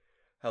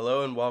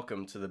Hello and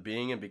welcome to the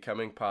Being and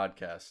Becoming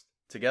podcast.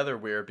 Together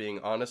we are being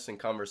honest in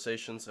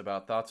conversations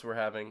about thoughts we're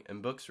having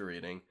and books we're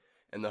reading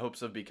in the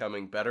hopes of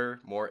becoming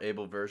better, more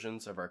able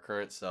versions of our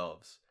current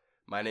selves.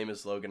 My name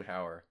is Logan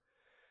Hauer.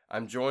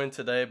 I'm joined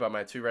today by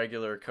my two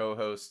regular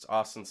co-hosts,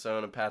 Austin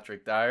Sohn and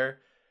Patrick Dyer.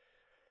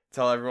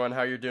 Tell everyone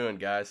how you're doing,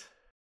 guys.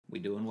 We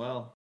doing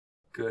well.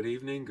 Good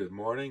evening, good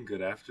morning,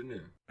 good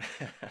afternoon.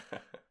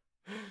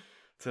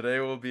 Today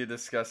we'll be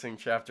discussing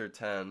Chapter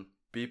 10,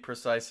 Be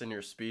Precise in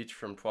Your Speech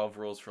from 12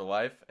 Rules for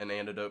Life, An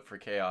Antidote for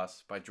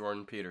Chaos by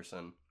Jordan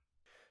Peterson.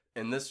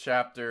 In this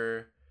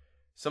chapter,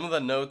 some of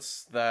the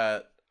notes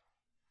that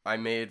I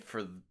made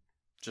for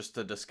just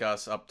to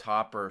discuss up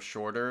top are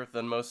shorter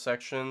than most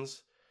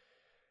sections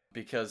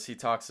because he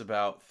talks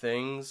about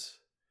things,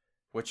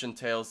 which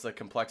entails the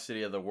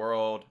complexity of the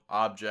world,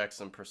 objects,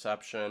 and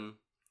perception.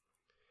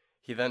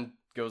 He then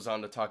goes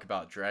on to talk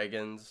about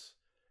dragons,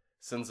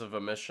 sins of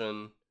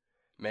omission,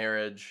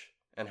 marriage,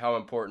 and how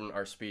important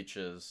our speech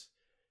is,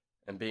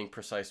 and being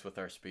precise with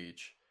our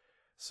speech.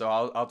 So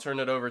I'll turn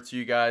it over to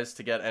you guys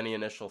to get any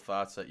initial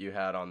thoughts that you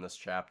had on this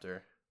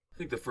chapter. I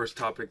think the first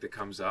topic that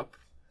comes up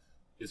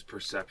is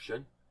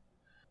perception.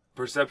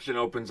 Perception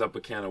opens up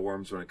a can of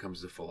worms when it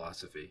comes to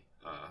philosophy,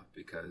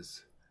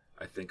 because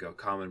I think a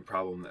common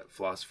problem that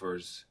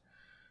philosophers,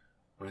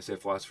 when I say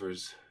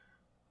philosophers,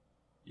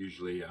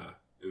 usually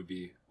it would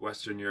be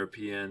Western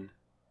European,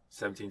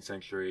 17th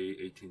century,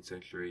 18th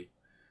century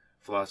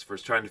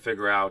philosophers trying to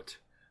figure out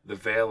the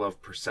veil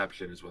of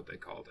perception is what they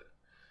called it.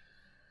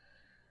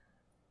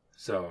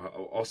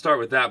 So I'll start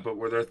with that, but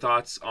were there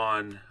thoughts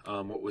on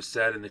what was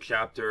said in the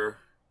chapter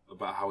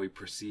about how we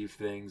perceive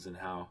things and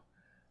how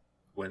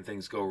when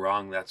things go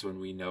wrong, that's when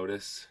we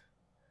notice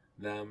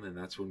them and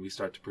that's when we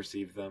start to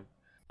perceive them?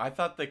 I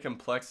thought the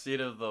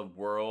complexity of the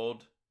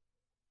world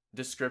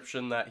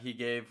description that he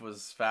gave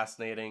was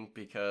fascinating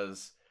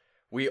because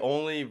we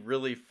only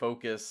really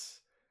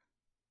focus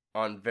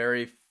on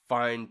very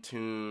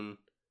fine-tune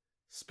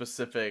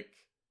specific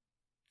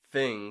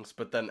things,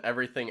 but then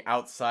everything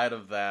outside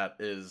of that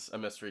is a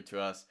mystery to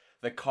us.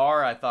 The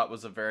car, I thought,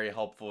 was a very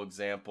helpful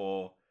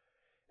example.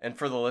 And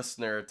for the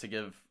listener, to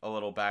give a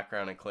little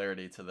background and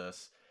clarity to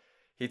this,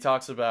 he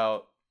talks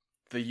about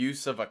the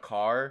use of a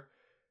car.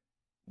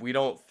 We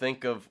don't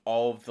think of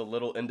all of the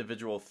little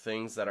individual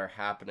things that are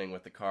happening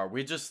with the car.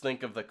 We just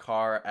think of the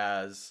car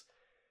as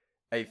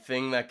a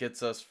thing that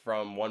gets us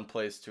from one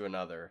place to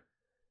another.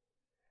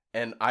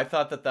 And I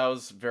thought that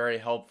was a very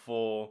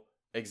helpful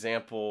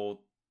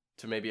example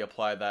to maybe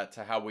apply that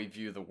to how we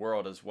view the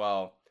world as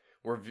well.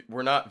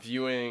 We're not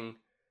viewing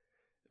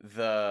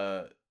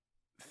the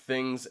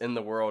things in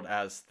the world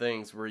as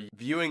things. We're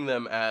viewing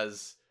them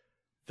as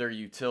their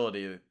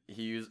utility.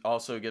 He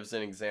also gives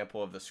an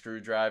example of the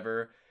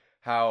screwdriver,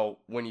 how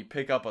when you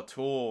pick up a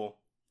tool,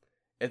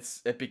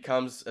 it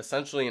becomes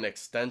essentially an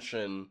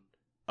extension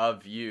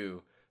of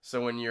you.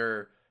 So when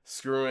you're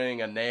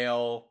screwing a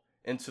nail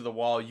into the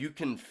wall, you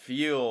can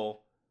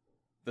feel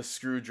the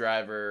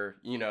screwdriver,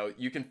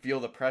 you can feel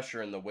the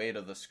pressure and the weight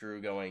of the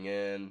screw going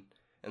in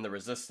and the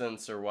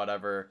resistance or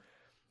whatever.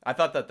 I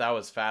thought that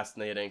was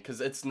fascinating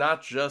because it's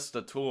not just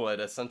a tool. It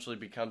essentially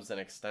becomes an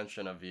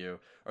extension of you,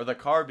 or the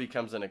car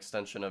becomes an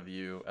extension of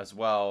you as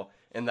well,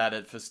 in that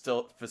it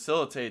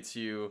facilitates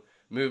you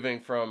moving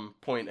from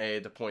point A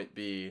to point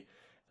B.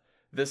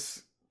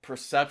 This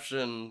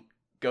perception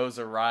goes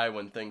awry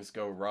when things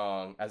go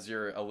wrong, as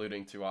you're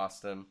alluding to,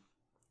 Austin.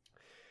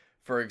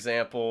 For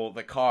example,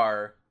 the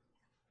car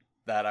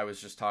that I was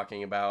just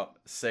talking about,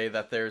 say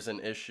that there's an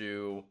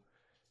issue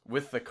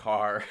with the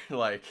car,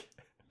 like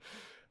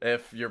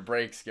if your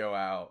brakes go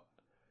out,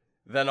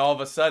 then all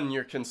of a sudden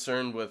you're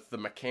concerned with the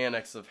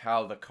mechanics of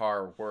how the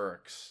car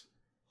works.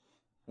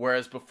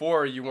 Whereas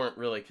before you weren't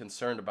really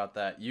concerned about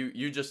that.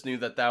 You just knew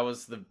that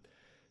was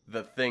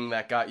the thing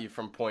that got you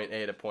from point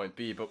A to point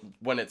B. But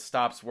when it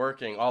stops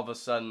working, all of a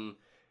sudden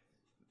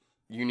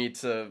you need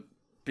to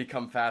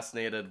become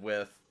fascinated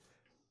with,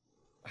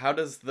 how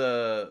does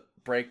the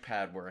brake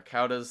pad work?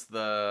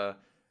 I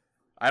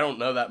don't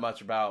know that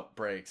much about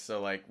brakes. So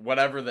like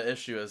whatever the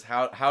issue is,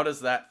 how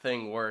does that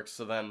thing work?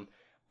 So then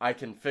I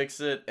can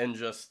fix it and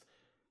just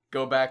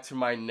go back to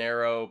my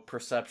narrow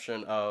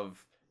perception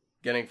of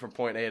getting from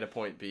point A to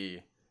point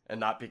B and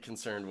not be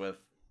concerned with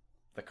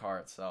the car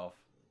itself,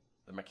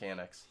 the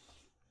mechanics.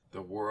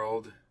 The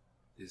world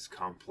is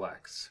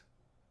complex,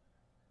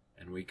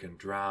 and we can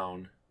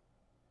drown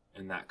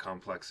in that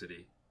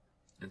complexity.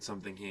 And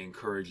something he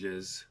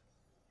encourages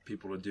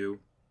people to do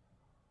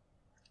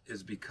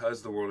is,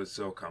 because the world is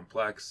so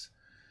complex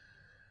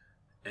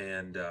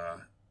and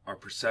our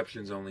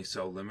perception's only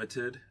so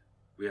limited,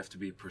 we have to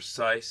be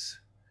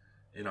precise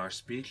in our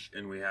speech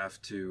and we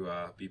have to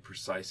be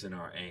precise in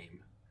our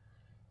aim.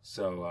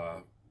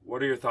 So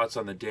what are your thoughts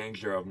on the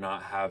danger of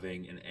not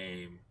having an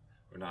aim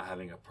or not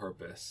having a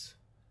purpose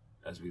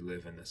as we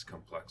live in this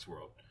complex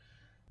world?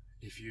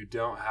 If you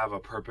don't have a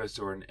purpose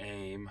or an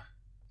aim,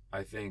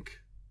 I think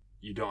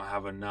you don't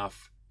have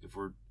enough. If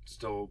we're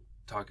still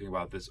talking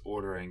about this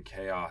order and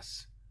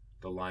chaos,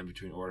 the line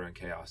between order and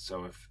chaos.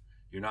 So if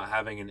you're not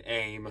having an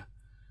aim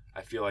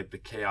I feel like the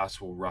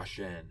chaos will rush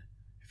in.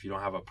 If you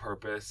don't have a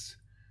purpose,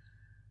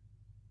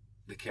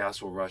 the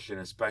chaos will rush in,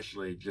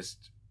 especially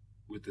just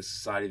with the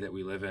society that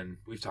we live in.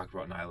 We've talked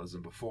about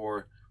nihilism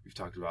before. We've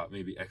talked about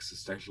maybe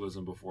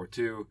existentialism before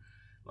too.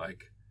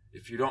 Like,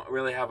 if you don't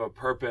really have a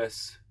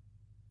purpose,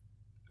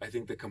 I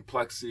think the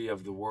complexity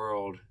of the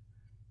world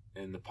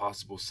and the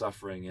possible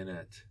suffering in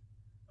it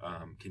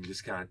can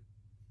just kind of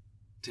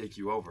take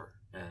you over.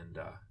 And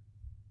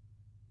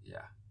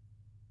yeah.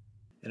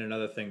 And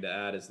another thing to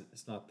add is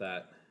it's not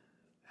that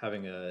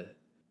having a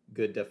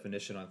good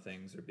definition on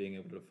things or being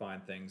able to define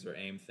things or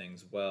aim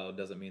things well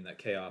doesn't mean that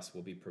chaos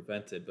will be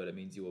prevented, but it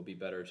means you will be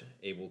better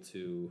able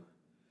to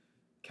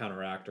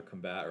counteract or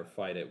combat or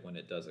fight it when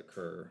it does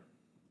occur,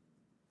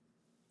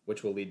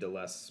 which will lead to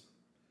less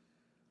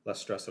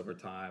stress over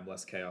time,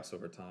 less chaos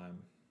over time,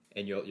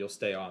 and you'll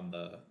stay on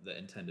the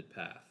intended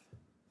path.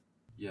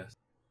 Yes.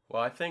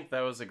 Well, I think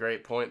that was a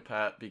great point,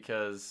 Pat,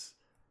 because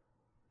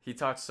he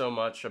talks so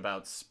much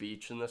about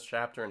speech in this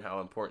chapter and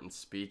how important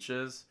speech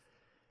is.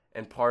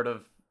 And part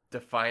of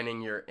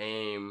defining your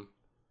aim,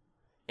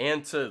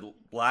 and to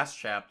last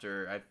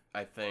chapter,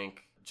 I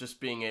think just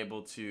being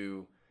able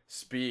to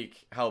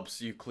speak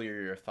helps you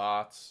clear your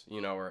thoughts,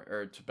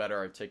 or to better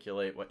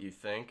articulate what you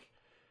think.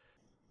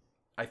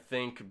 I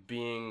think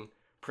being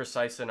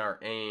precise in our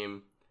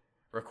aim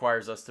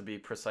requires us to be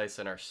precise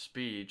in our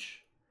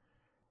speech.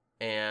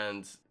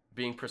 And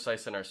being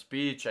precise in our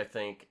speech, I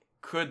think,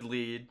 could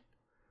lead,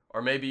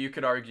 or maybe you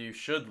could argue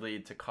should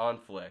lead to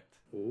conflict.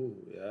 Ooh,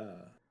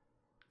 yeah.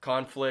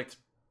 Conflict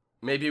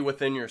maybe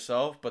within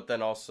yourself, but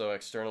then also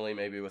externally,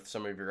 maybe with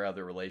some of your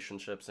other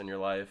relationships in your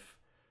life.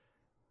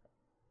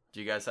 Do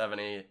you guys have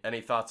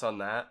any thoughts on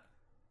that?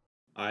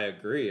 I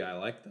agree. I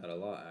like that a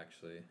lot,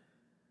 actually.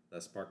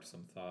 That sparked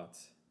some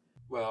thoughts.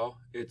 Well,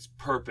 it's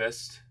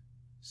purposed.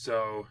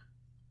 So,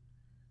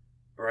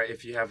 all right,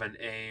 if you have an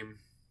aim,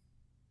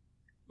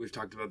 we've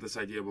talked about this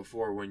idea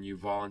before, when you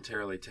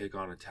voluntarily take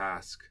on a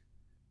task,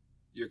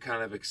 you're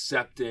kind of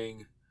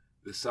accepting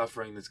the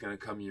suffering that's going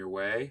to come your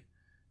way,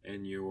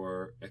 and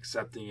you're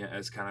accepting it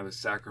as kind of a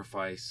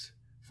sacrifice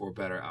for a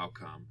better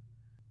outcome.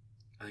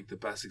 I think the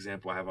best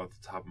example I have off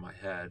the top of my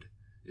head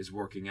is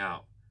working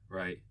out,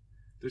 right?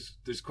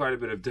 There's quite a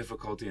bit of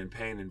difficulty and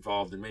pain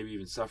involved, and maybe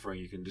even suffering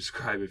you can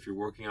describe if you're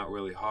working out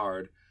really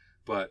hard,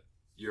 but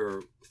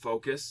you're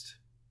focused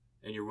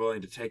and you're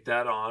willing to take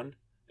that on,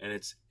 and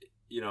it's,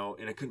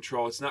 in a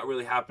control. It's not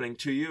really happening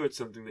to you. It's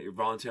something that you're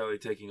voluntarily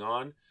taking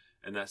on,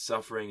 and that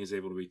suffering is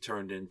able to be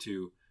turned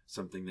into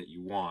something that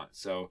you want.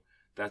 So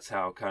that's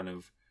how kind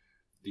of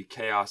the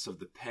chaos of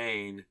the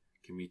pain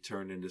can be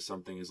turned into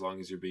something, as long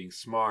as you're being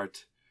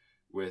smart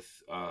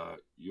with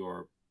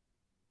your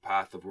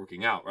path of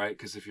working out, right?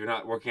 Because if you're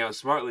not working out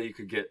smartly, you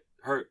could get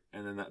hurt,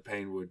 and then that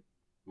pain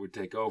would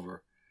take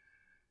over.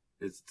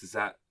 Does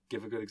that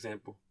give a good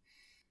example?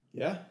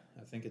 Yeah,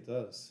 I think it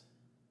does.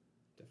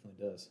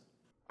 Definitely does.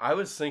 I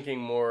was thinking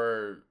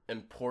more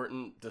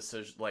important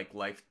decisions, like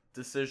life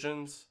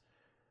decisions.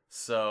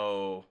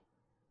 So,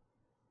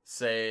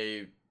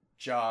 say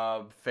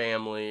job,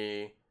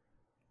 family,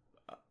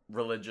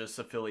 religious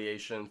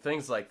affiliation,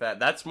 things like that.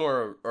 That's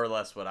more or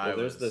less what I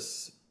was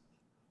There's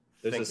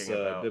this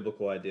about.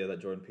 biblical idea that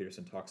Jordan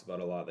Peterson talks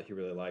about a lot that he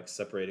really likes,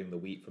 separating the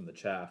wheat from the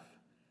chaff.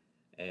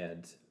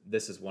 And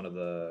this is one of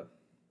the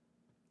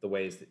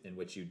ways in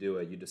which you do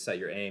it. You just set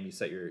your aim,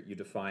 you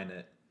define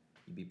it,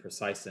 you be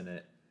precise in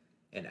it.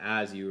 And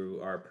as you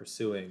are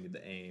pursuing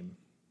the aim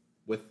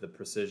with the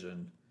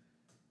precision,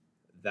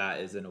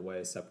 that is in a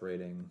way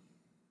separating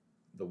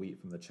the wheat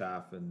from the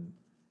chaff and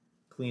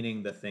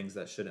cleaning the things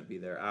that shouldn't be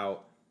there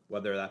out,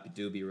 whether that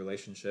be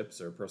relationships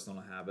or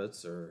personal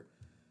habits or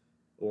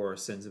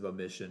sins of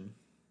omission,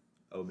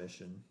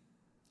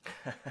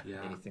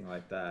 Yeah. anything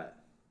like that.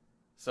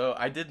 So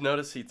I did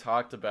notice he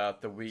talked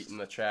about the wheat and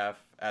the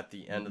chaff at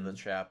the end of the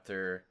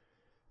chapter.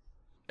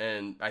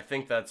 And I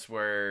think that's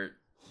where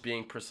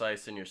being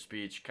precise in your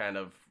speech kind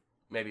of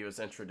maybe was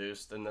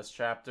introduced in this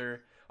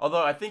chapter.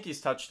 Although I think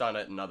he's touched on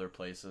it in other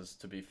places,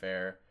 to be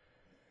fair.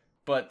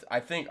 But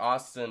I think,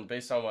 Austin,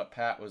 based on what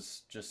Pat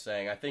was just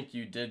saying, I think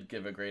you did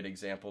give a great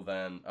example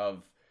then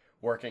of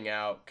working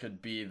out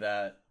could be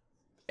that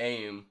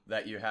aim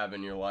that you have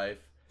in your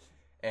life.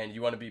 And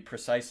you want to be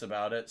precise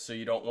about it, so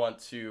you don't want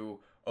to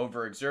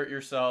overexert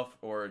yourself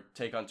or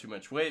take on too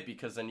much weight,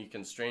 because then you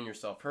can strain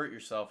yourself, hurt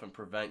yourself, and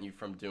prevent you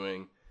from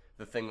doing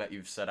the thing that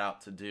you've set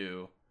out to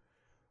do.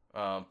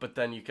 But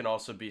then you can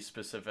also be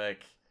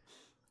specific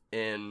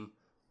in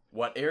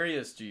what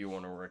areas do you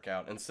want to work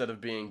out. Instead of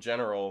being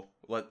general,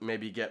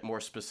 maybe get more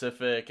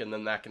specific, and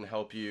then that can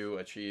help you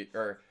achieve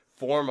or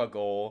form a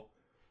goal,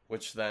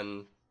 which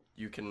then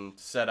you can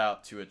set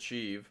out to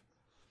achieve.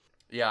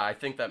 Yeah, I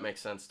think that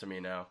makes sense to me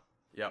now.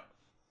 Yep.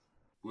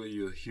 Will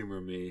you humor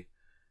me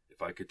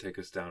if I could take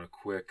us down a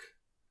quick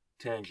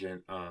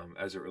tangent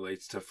as it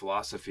relates to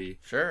philosophy?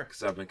 Sure.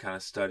 Because I've been kind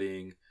of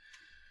studying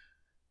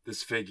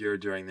this figure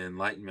during the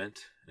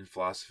Enlightenment in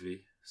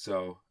philosophy.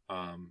 So,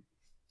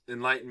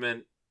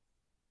 Enlightenment,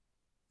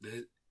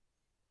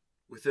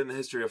 within the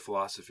history of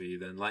philosophy,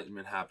 the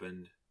Enlightenment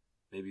happened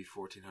maybe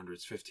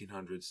 1400s,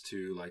 1500s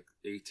to like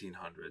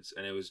 1800s.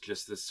 And it was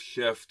just this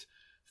shift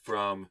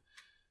from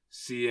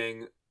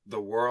seeing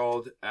the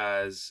world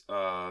as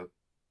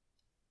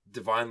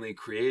divinely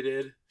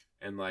created,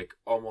 and like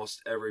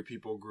almost every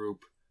people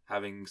group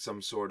having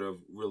some sort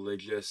of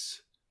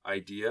religious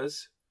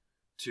ideas,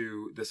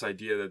 to this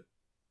idea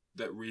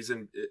that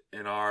reason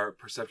in our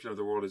perception of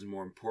the world is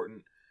more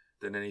important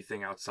than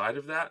anything outside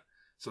of that.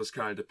 So it's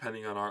kind of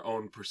depending on our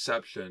own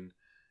perception.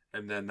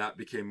 And then that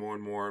became more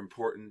and more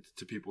important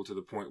to people, to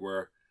the point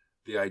where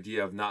the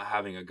idea of not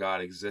having a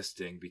God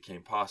existing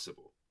became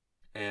possible.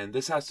 And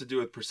this has to do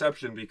with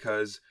perception,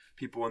 because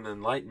people in the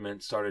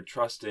Enlightenment started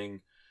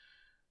trusting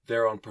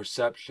their own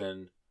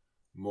perception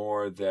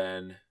more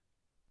than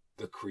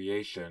the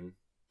creation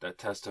that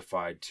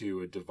testified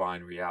to a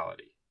divine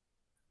reality.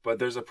 But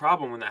there's a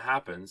problem when that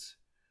happens,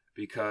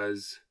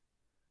 because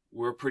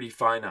we're pretty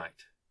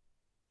finite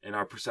and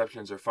our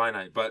perceptions are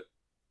finite. But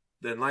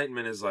the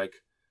Enlightenment is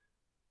like,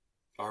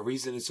 our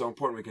reason is so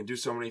important, we can do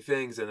so many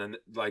things. And then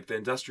like the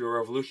Industrial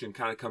Revolution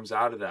kind of comes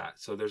out of that.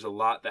 So there's a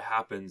lot that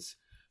happens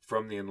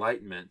from the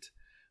Enlightenment.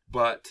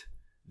 But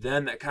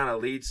then that kind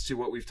of leads to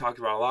what we've talked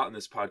about a lot in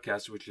this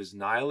podcast, which is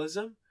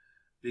nihilism.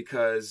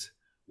 Because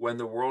when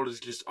the world is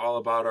just all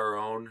about our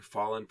own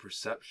fallen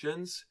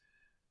perceptions,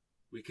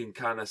 we can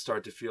kind of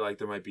start to feel like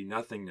there might be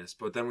nothingness.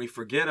 But then we can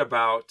forget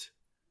about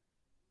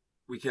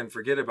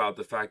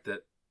the fact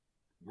that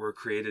we're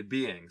created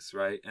beings,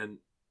 right? And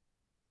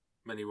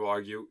many will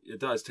argue it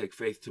does take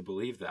faith to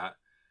believe that.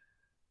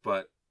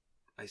 But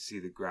I see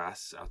the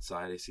grass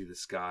outside, I see the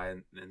sky,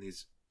 and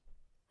these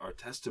are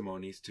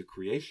testimonies to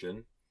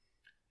creation.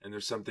 And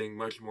there's something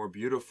much more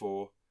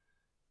beautiful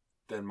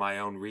than my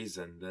own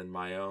reason, than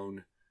my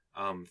own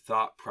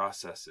thought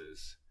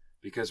processes.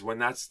 Because when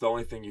that's the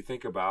only thing you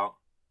think about,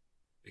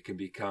 it can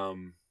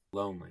become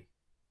lonely.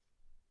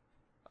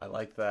 I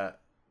like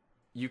that.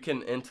 You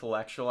can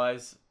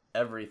intellectualize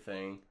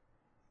everything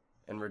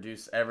and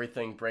reduce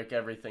everything, break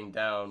everything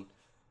down.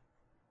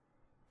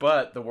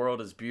 But the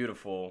world is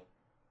beautiful,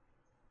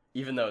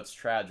 even though it's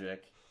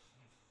tragic.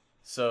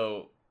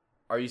 So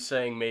are you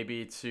saying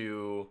maybe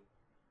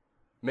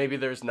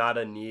there's not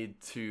a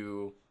need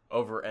to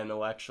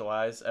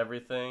over-intellectualize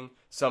everything?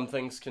 Some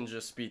things can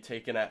just be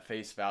taken at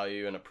face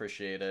value and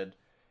appreciated.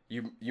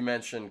 You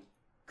mentioned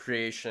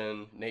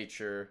creation,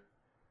 nature.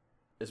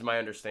 Is my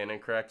understanding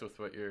correct with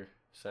what you're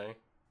saying?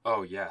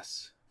 Oh,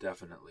 yes,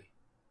 definitely.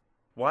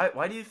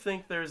 Why do you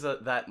think there's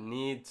that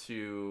need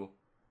to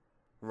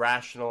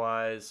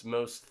rationalize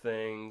most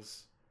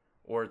things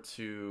or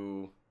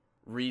to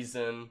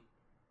reason?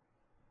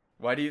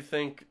 Why do you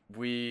think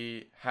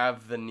we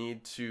have the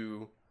need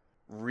to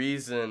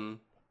reason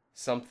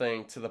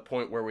something to the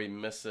point where we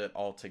miss it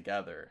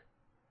altogether?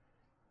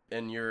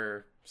 In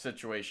your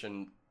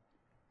situation,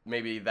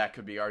 maybe that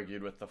could be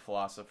argued with the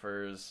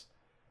philosophers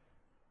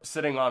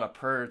sitting on a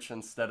perch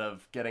instead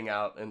of getting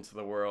out into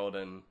the world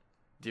and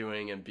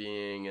doing and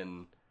being.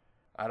 And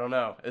I don't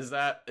know. Is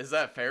that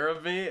fair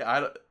of me?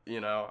 I'm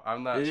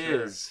not sure.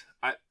 It is.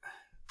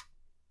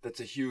 That's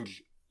a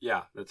huge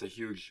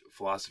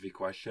philosophy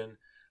question.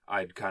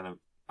 I'd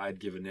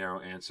give a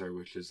narrow answer,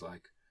 which is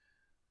like,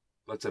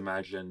 let's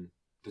imagine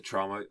the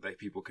trauma that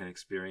people can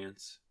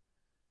experience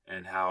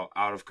and how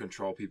out of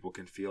control people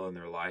can feel in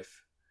their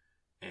life.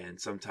 And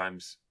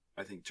sometimes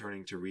I think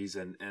turning to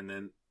reason, and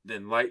then the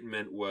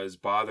Enlightenment was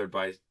bothered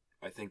by,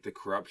 I think,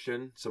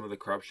 some of the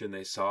corruption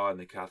they saw in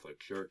the Catholic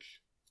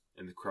Church,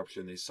 and the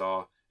corruption they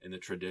saw in the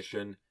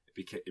tradition.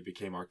 It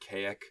became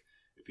archaic.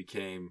 It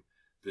became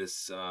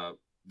this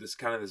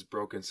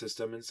broken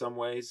system in some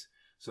ways.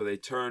 So they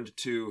turned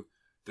to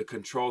the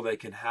control they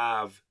can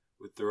have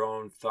with their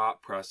own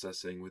thought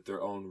processing, with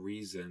their own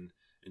reason,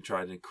 and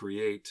trying to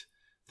create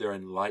their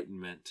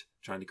enlightenment,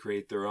 trying to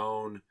create their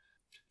own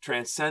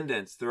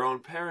transcendence, their own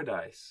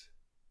paradise.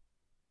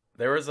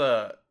 There was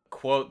a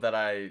quote that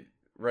I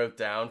wrote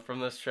down from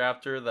this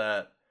chapter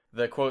that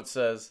the quote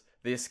says,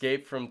 "The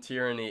escape from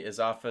tyranny is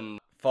often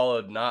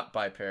followed not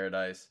by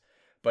paradise,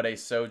 but a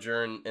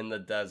sojourn in the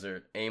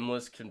desert,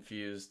 aimless,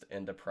 confused,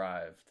 and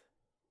deprived."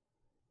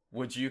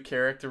 Would you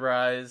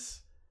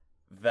characterize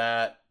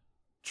that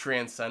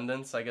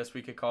transcendence, I guess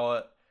we could call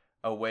it,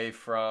 away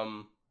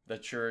from the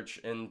church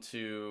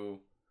into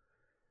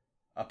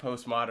a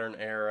postmodern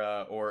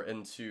era or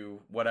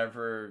into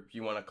whatever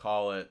you want to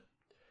call it?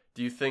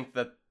 Do you think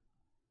that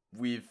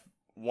we've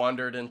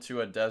wandered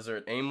into a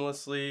desert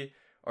aimlessly,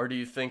 or do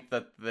you think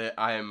that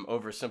I am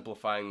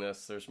oversimplifying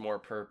this, there's more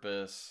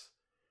purpose?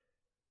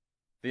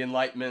 The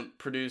Enlightenment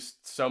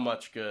produced so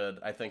much good.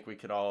 I think we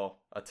could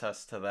all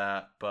attest to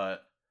that.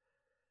 But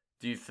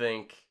do you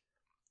think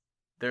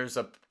there's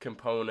a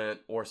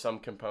component or some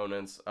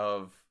components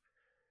of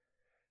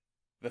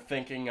the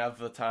thinking of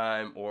the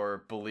time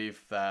or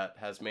belief that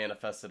has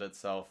manifested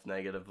itself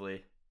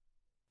negatively?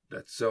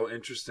 That's so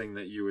interesting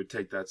that you would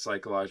take that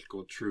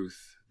psychological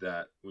truth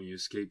that when you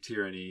escape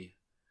tyranny,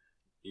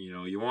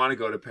 you want to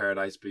go to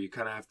paradise, but you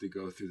kind of have to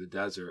go through the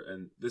desert.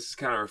 And this is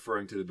kind of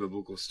referring to the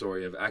biblical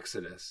story of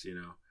Exodus.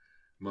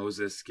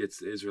 Moses gets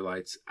the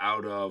Israelites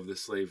out of the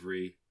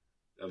slavery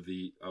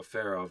of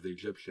Pharaoh, of the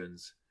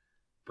Egyptians.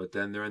 But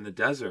then they're in the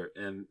desert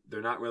and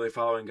they're not really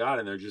following God,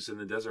 and they're just in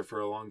the desert for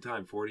a long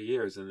time, 40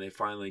 years, and they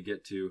finally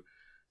get to,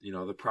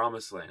 the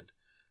promised land.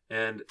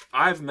 And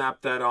I've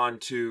mapped that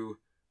onto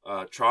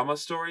trauma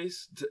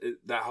stories.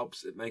 That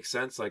helps. It makes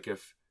sense. Like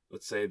if,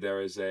 let's say,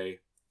 there's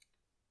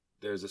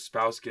a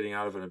spouse getting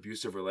out of an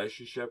abusive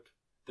relationship,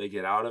 they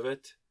get out of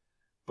it,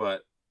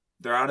 but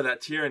they're out of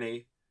that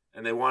tyranny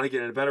and they want to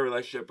get in a better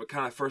relationship, but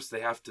kind of first they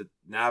have to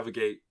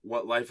navigate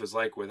what life is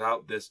like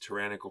without this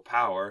tyrannical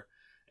power,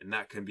 and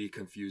that can be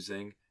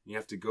confusing. You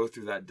have to go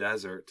through that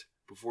desert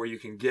before you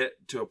can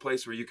get to a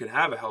place where you can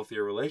have a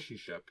healthier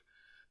relationship.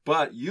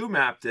 But you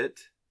mapped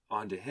it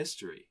onto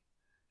history,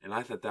 and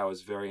I thought that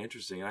was very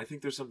interesting, and I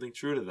think there's something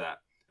true to that.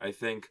 I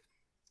think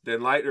the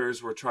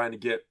Enlighteners were trying to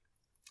get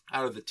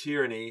out of the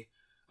tyranny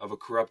of a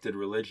corrupted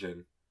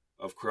religion,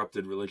 of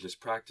corrupted religious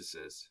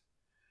practices,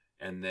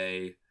 and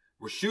they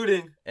were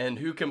shooting. And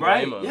who can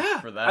blame them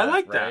for that? I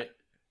like right? that.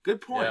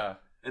 Good point. Yeah.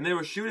 And they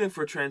were shooting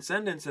for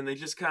transcendence, and they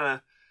just kind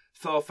of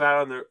fell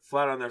flat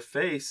on their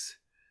face,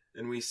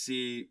 and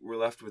we're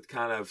left with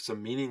kind of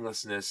some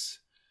meaninglessness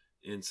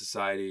in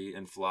society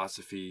and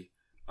philosophy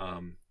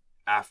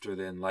after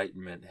the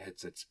Enlightenment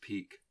hits its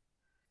peak.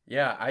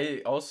 Yeah,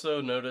 I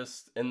also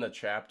noticed in the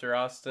chapter,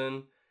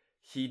 Austin,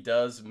 he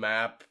does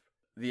map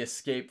the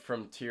escape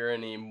from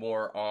tyranny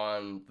more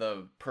on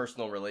the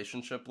personal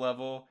relationship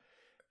level.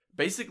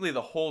 Basically,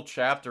 the whole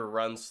chapter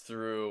runs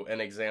through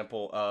an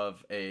example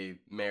of a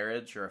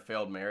marriage or a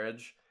failed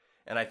marriage.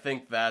 And I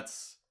think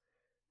that's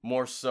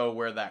more so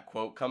where that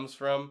quote comes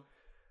from.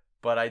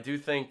 But I do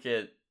think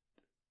it,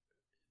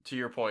 to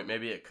your point,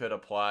 maybe it could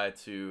apply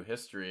to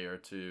history or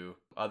to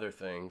other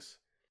things.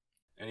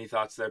 Any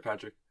thoughts there,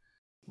 Patrick?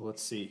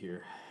 Let's see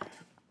here.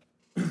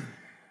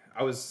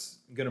 I was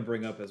going to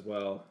bring up as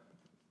well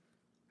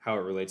how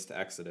it relates to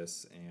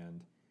Exodus,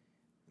 and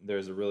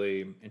there's a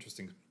really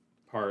interesting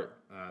part.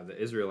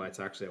 The Israelites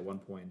actually at one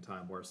point in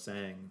time were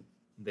saying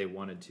they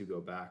wanted to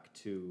go back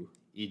to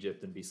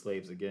Egypt and be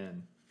slaves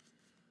again.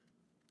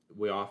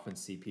 We often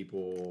see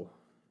people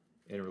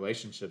in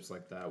relationships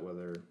like that,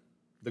 whether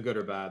the good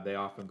or bad, they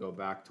often go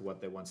back to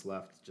what they once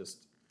left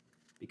just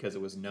because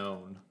it was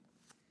known.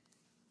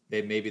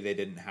 Maybe they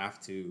didn't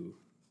have to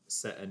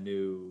set a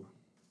new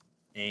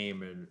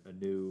aim and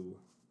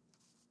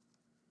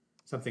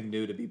something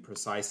new to be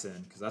precise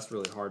in, because that's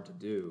really hard to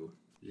do.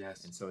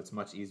 Yes. And so it's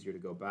much easier to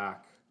go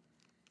back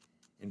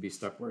and be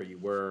stuck where you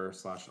were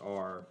 /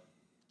 are,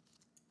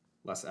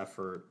 less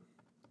effort.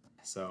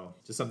 So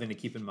just something to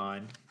keep in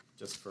mind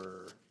just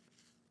for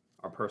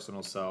our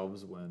personal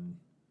selves when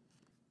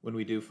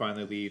we do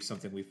finally leave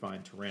something we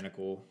find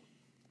tyrannical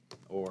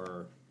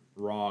or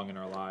wrong in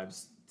our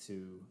lives.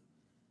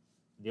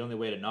 The only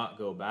way to not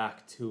go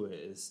back to it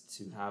is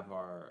to have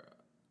our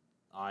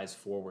eyes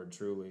forward,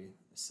 truly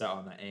set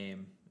on the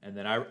aim. And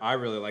then I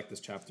really like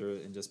this chapter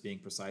in just being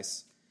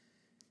precise,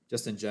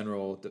 just in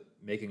general,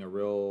 making a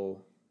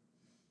real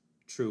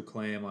true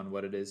claim on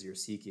what it is you're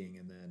seeking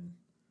and then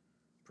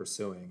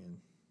pursuing. And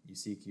you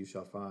seek, you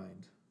shall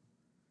find.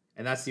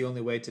 And that's the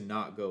only way to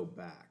not go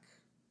back.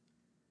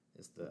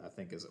 I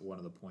think is one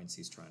of the points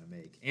he's trying to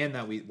make, and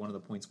that one of the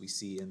points we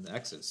see in the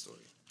Exodus story.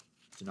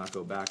 To not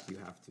go back, you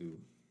have to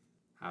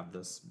have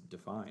this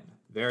defined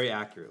very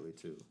accurately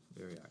too,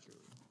 very accurately.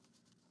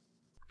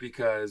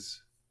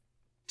 Because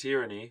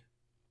tyranny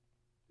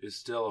is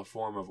still a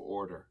form of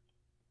order.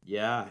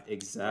 Yeah,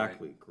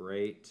 exactly. Right.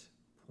 Great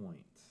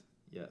point.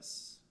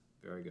 Yes,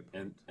 very good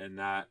point. And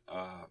that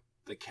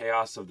the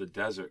chaos of the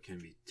desert can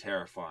be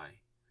terrifying.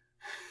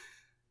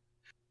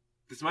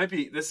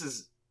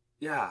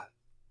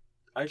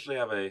 I actually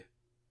have a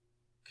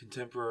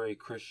contemporary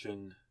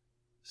Christian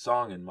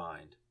song in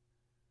mind.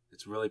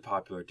 It's really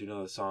popular. Do you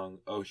know the song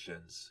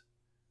Oceans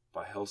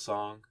by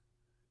Hillsong?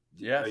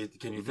 Yes.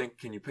 Can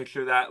you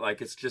picture that?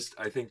 Like, it's just,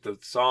 I think the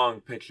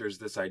song pictures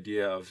this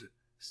idea of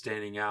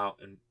standing out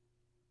and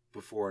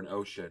before an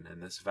ocean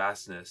and this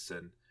vastness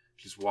and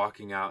just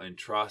walking out in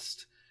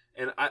trust.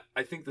 And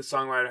I think the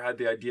songwriter had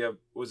the idea,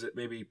 was it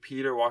maybe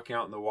Peter walking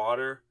out in the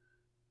water?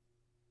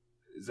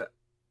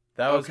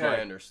 That was okay.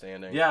 my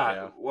understanding.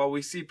 Yeah. Well,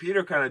 we see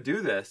Peter kind of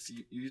do this.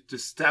 You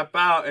just step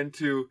out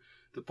into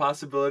the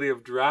possibility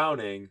of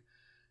drowning.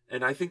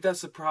 And I think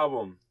that's the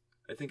problem.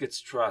 I think it's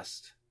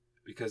trust.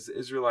 Because the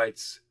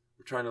Israelites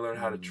were trying to learn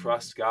how to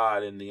trust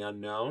God in the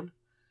unknown.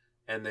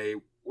 And they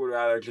would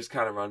rather just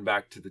kind of run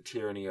back to the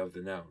tyranny of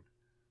the known.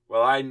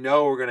 Well, I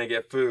know we're going to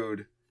get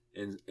food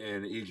in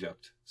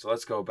Egypt. So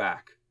let's go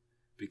back.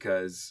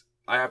 Because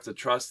I have to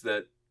trust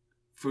that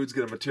food's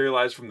going to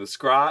materialize from the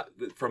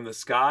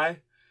sky.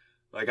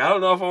 Like, I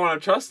don't know if I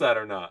want to trust that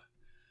or not.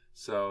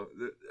 So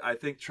I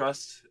think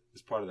trust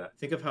is part of that.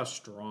 Think of how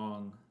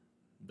strong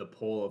the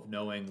pull of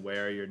knowing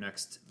where your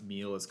next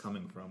meal is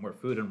coming from, where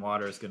food and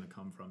water is going to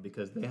come from,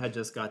 because they had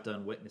just got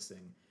done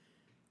witnessing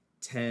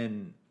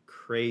 10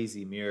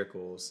 crazy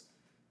miracles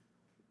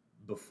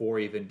before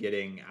even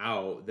getting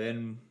out.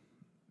 Then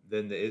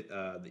the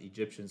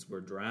Egyptians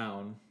were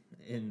drowned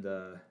in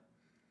the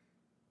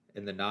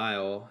in the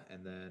Nile,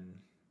 and then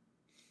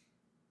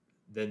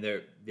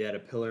they had a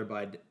pillar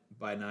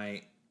by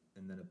night,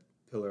 and then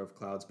a pillar of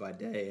clouds by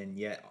day, and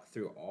yet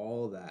through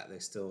all that they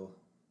still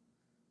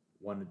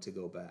wanted to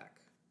go back.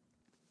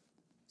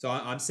 So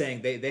I'm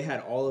saying they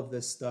had all of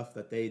this stuff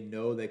that they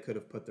know they could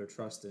have put their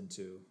trust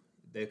into.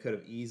 They could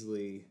have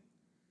easily,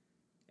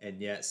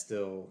 and yet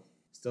still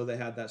they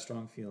had that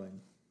strong feeling.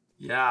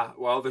 Yeah,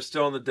 well, they're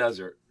still in the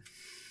desert.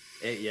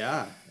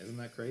 Yeah, isn't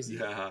that crazy?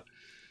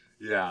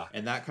 Yeah.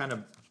 And that kind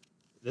of,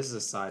 this is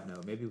a side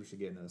note. Maybe we should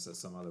get into this at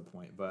some other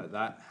point, but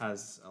that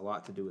has a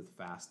lot to do with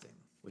fasting,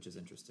 which is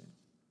interesting.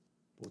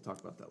 We'll talk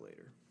about that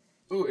later.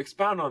 Ooh,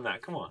 expound on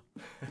that. Come on.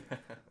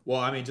 Well,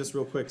 I mean, just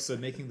real quick. So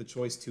making the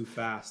choice to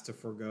fast, to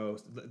forego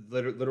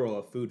literal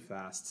a food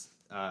fast.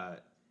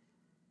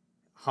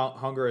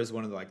 Hunger is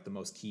one of the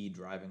most key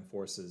driving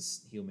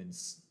forces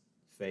humans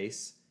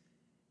face.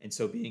 And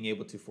so being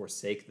able to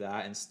forsake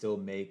that and still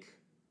make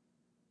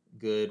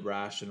good,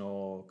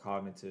 rational,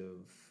 cognitive,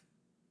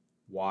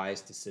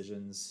 wise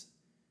decisions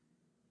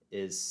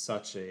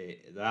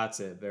that's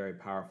a very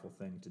powerful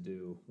thing to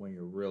do when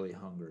you're really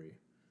hungry.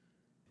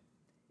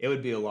 It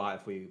would be a lot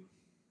if we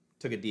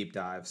took a deep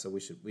dive, so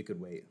we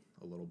could wait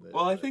a little bit.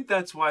 Well, I think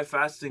that's why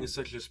fasting is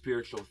such a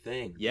spiritual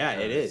thing. Yeah,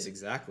 it is,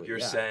 exactly. You're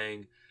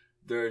saying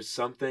there's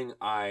something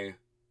I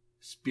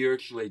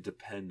spiritually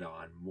depend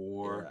on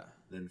more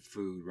than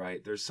food,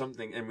 right? There's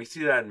something, and we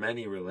see that in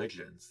many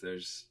religions.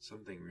 There's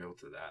something real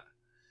to that.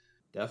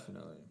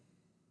 Definitely.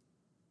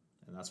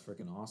 And that's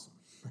freaking awesome.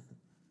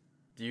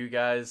 Do you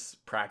guys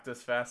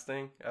practice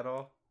fasting at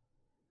all?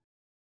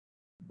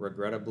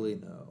 Regrettably,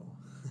 no.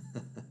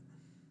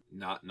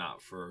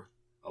 Not for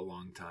a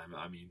long time.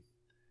 I mean,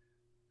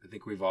 I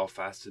think we've all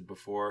fasted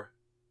before,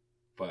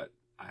 but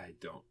I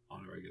don't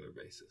on a regular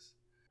basis.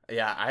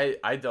 Yeah,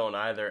 I don't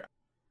either.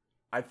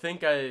 I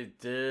think I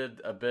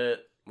did a bit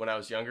when I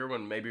was younger,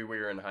 when maybe we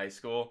were in high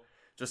school.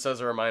 Just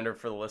as a reminder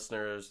for the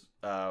listeners,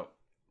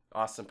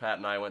 Austin, Pat,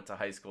 and I went to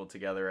high school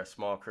together, a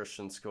small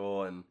Christian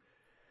school in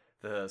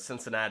the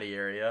Cincinnati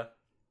area.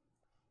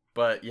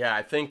 But yeah,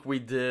 I think we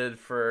did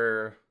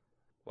for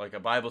like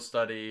a Bible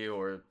study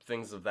or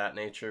things of that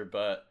nature.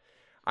 But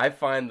I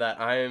find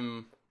that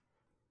I'm,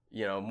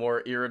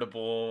 more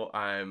irritable.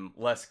 I'm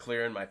less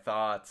clear in my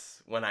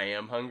thoughts when I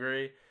am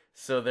hungry.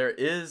 So there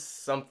is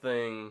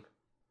something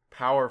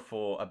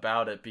powerful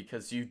about it,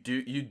 because you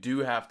do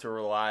have to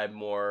rely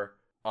more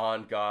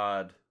on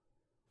God,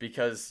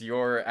 because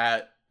you're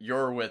at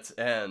your wit's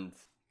end.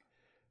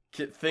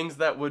 Things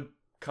that would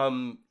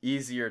come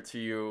easier to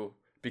you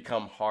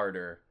become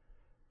harder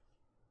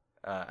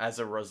as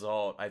a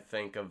result, I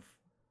think, of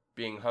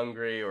being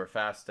hungry or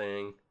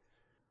fasting.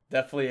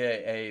 Definitely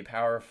a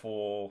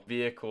powerful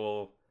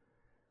vehicle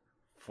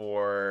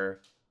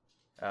for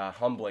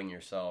humbling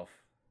yourself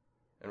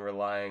and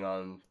relying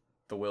on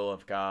the will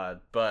of God.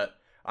 But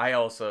I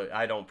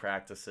don't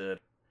practice it.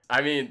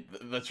 I mean,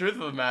 the truth of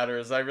the matter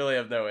is I really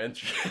have no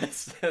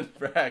interest in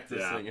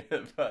practicing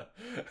it, but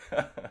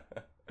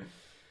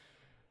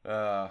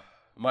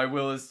my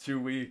will is too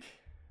weak.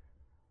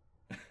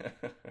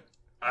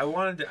 I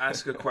wanted to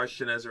ask a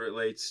question as it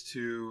relates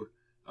to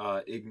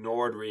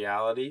ignored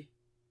reality.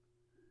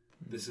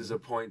 This is a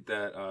point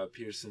that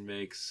Peterson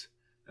makes,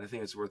 and I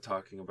think it's worth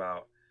talking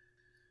about.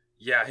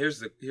 Yeah,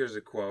 here's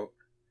a quote.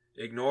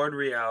 Ignored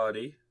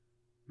reality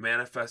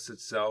manifests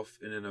itself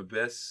in an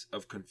abyss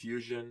of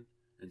confusion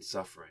and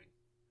suffering.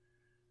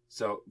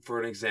 So, for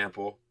an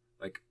example,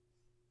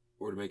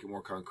 or to make it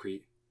more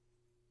concrete,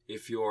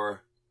 if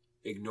you're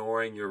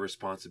ignoring your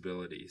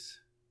responsibilities,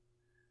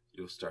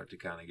 you'll start to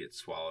kind of get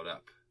swallowed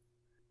up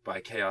by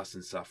chaos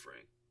and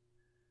suffering.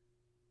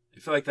 I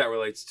feel like that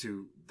relates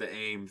to the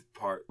aim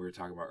part we were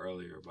talking about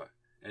earlier, but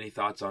any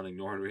thoughts on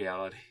ignored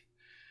reality?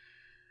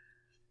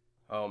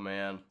 Oh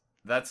man,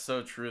 that's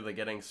so true, the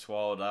getting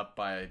swallowed up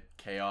by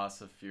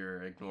chaos if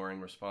you're ignoring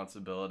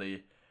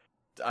responsibility.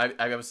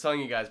 I was telling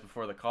you guys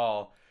before the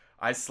call,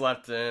 I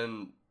slept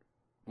in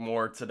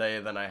more today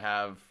than I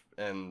have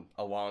in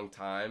a long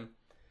time,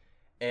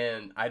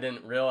 and I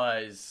didn't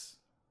realize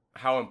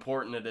how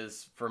important it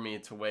is for me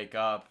to wake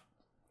up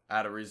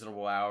at a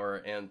reasonable hour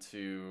and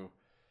to,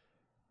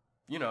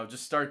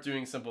 just start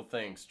doing simple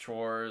things,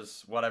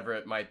 chores, whatever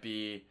it might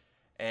be.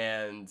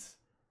 And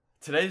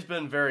today's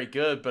been very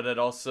good, but it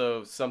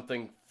also,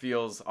 something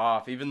feels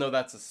off, even though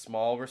that's a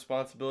small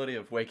responsibility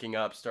of waking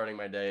up, starting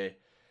my day.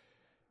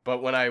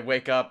 But when I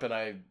wake up and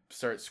I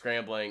start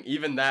scrambling,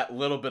 even that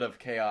little bit of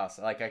chaos,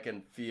 I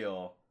can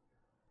feel.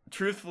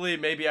 Truthfully,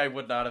 maybe I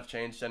would not have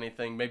changed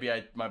anything. Maybe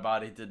my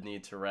body did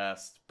need to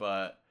rest,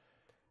 but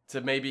to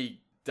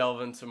maybe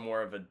delve into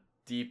more of a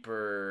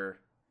deeper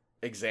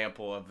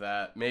example of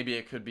that, maybe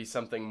it could be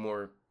something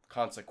more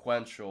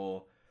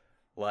consequential,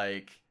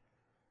 like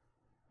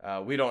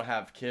we don't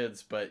have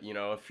kids, but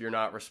if you're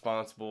not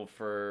responsible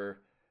for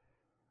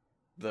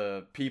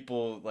the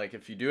people, like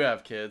if you do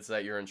have kids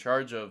that you're in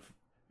charge of,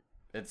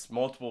 it's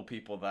multiple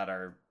people that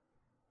are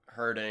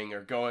hurting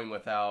or going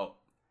without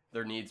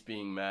their needs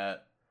being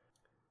met.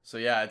 So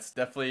yeah, it's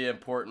definitely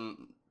important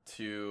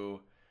to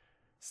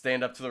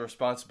stand up to the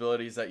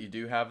responsibilities that you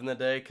do have in the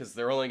day, because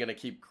they're only going to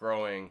keep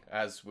growing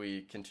as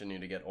we continue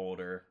to get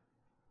older.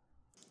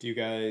 Do you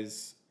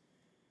guys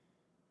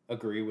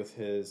agree with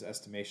his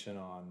estimation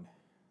on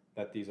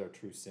that these are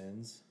true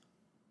sins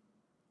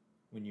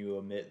when you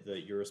omit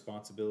your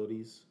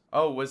responsibilities?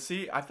 Oh, was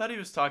he? I thought he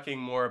was talking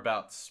more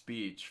about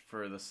speech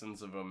for the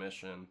sins of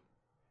omission.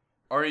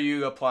 Or are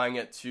you applying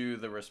it to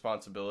the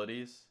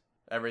responsibilities?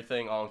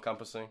 Everything all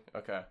encompassing?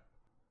 Okay.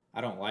 I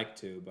don't like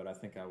to, but I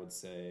think I would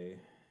say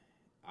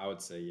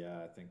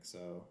yeah, I think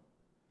so.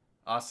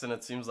 Austin,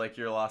 it seems like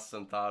you're lost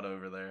in thought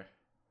over there.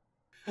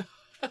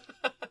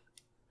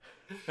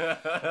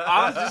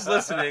 I was just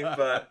listening,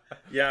 but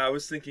yeah, I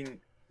was thinking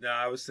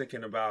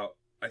about,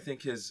 I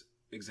think his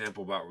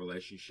example about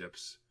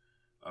relationships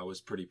was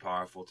pretty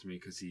powerful to me,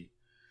 because he,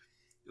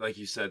 like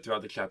you said,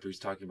 throughout the chapter he's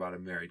talking about a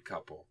married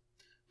couple,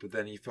 but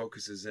then he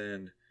focuses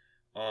in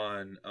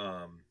on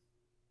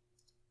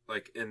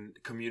like in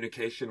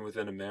communication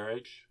within a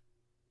marriage.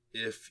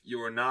 If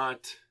you're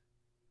not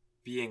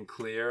being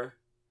clear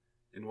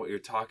in what you're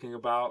talking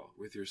about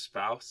with your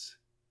spouse,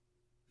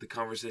 the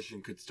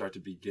conversation could start to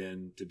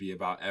begin to be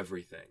about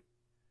everything.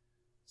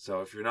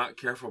 So if you're not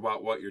careful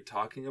about what you're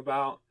talking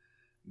about,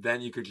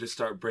 then you could just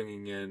start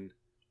bringing in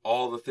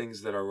all the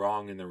things that are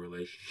wrong in the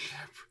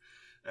relationship.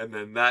 And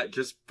then that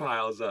just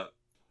piles up.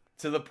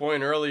 To the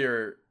point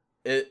earlier,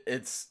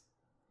 that's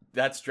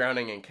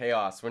drowning in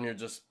chaos when you're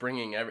just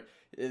bringing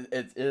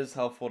it is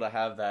helpful to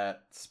have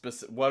that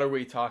what are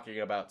we talking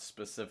about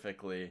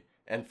specifically,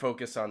 and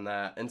focus on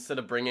that instead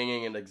of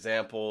bringing in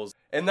examples.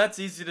 And that's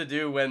easy to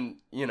do when,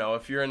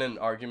 if you're in an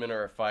argument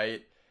or a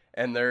fight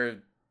and they're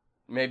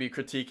maybe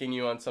critiquing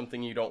you on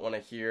something you don't want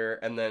to hear,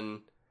 and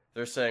then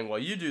they're saying, well,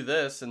 you do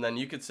this, and then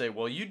you could say,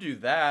 well, you do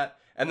that,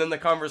 and then the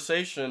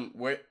conversation,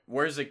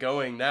 where's it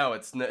going now?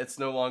 It's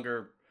no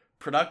longer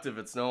productive.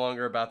 It's no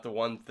longer about the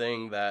one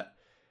thing that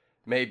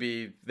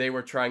maybe they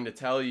were trying to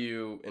tell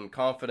you in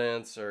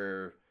confidence,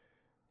 or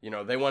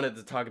they wanted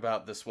to talk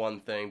about this one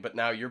thing, but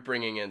now you're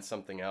bringing in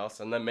something else,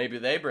 and then maybe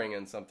they bring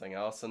in something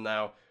else, and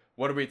now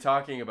what are we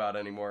talking about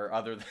anymore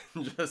other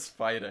than just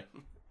fighting?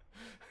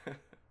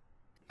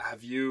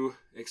 Have you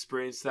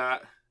experienced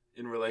that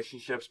in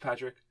relationships,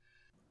 Patrick?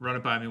 Run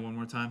it by me one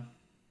more time.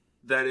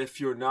 That if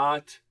you're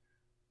not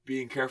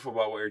being careful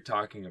about what you're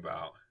talking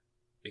about,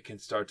 it can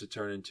start to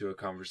turn into a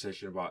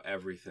conversation about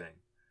everything,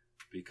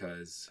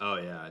 because oh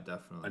yeah,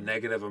 definitely, a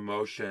negative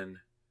emotion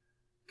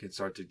can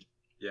start to,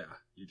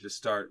 you just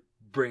start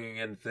bringing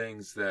in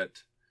things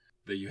that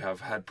you have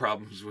had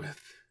problems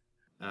with.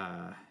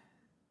 Yeah,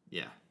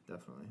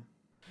 definitely.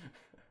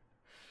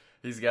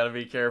 He's got to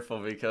be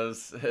careful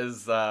because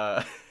his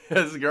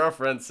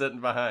girlfriend's sitting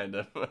behind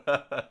him.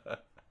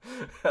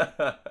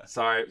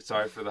 Sorry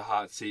for the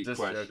hot seat just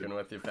question. Just joking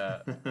with you,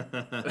 Pat.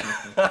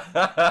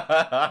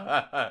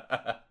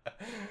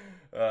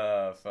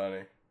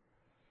 Funny.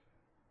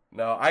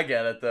 No, I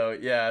get it though.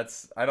 Yeah,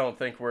 I don't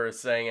think we're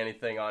saying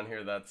anything on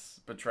here that's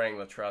betraying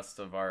the trust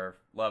of our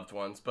loved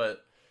ones,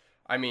 but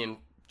I mean,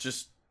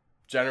 just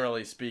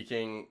generally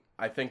speaking,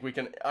 I think we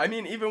can,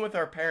 even with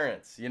our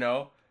parents,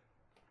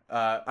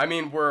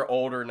 we're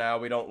older now,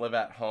 we don't live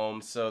at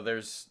home, so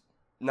there's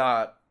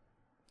not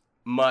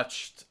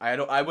much,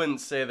 I wouldn't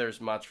say there's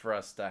much for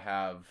us to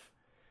have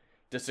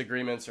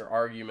disagreements or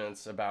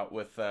arguments about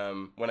with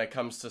them when it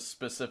comes to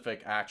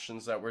specific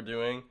actions that we're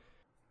doing.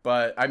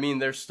 But,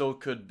 there still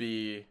could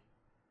be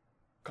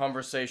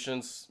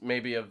conversations,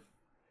 maybe of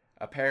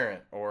a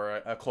parent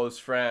or a close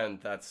friend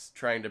that's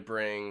trying to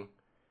bring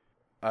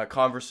a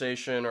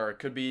conversation, or it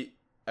could be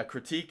a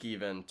critique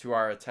even, to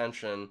our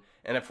attention.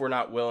 And if we're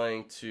not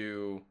willing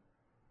to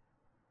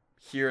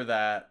hear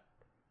that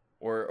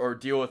or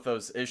deal with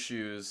those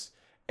issues,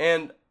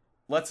 and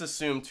let's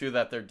assume, too,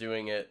 that they're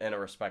doing it in a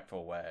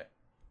respectful way.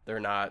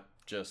 They're not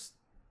just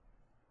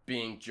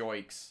being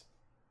joiks.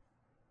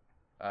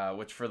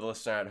 Which for the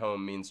listener at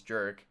home means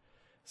jerk.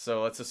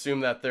 So let's assume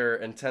that their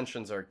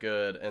intentions are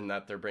good and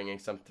that they're bringing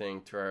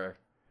something to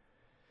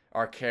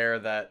our care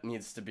that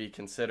needs to be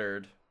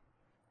considered.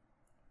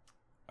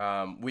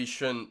 We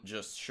shouldn't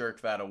just shirk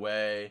that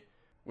away.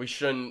 We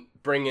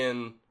shouldn't bring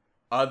in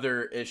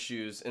other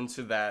issues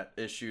into that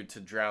issue to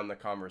drown the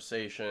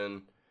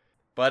conversation.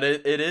 But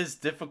it is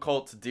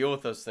difficult to deal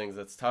with those things.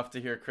 It's tough to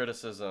hear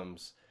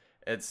criticisms.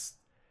 It's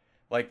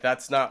like,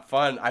 that's not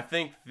fun. I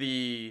think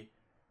the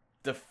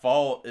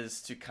default is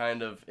to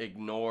kind of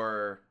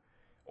ignore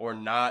or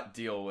not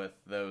deal with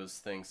those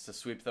things, to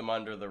sweep them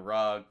under the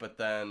rug. But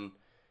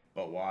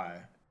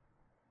why?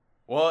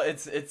 Well,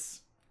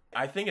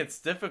 I think it's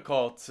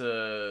difficult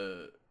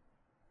to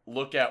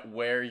look at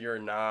where you're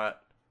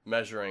not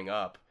measuring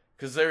up,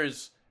 because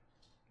there's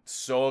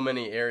so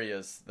many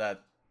areas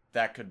that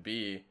could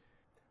be,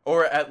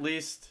 or at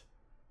least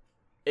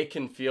it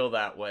can feel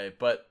that way.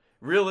 But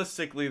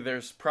realistically,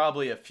 there's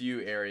probably a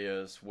few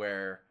areas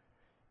where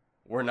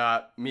we're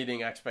not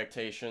meeting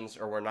expectations,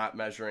 or we're not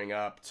measuring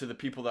up to the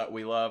people that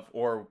we love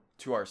or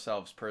to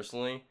ourselves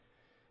personally.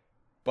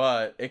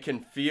 But it can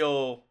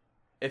feel,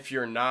 if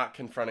you're not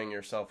confronting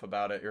yourself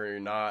about it, or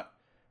you're not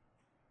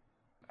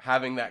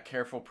having that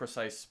careful,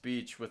 precise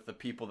speech with the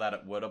people that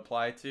it would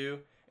apply to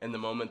in the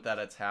moment that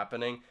it's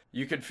happening,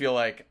 you could feel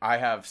like, I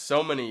have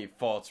so many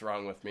faults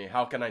wrong with me.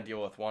 How can I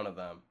deal with one of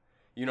them?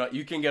 You know,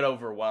 you can get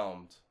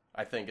overwhelmed,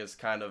 I think, is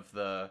kind of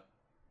the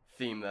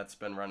theme that's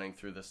been running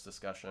through this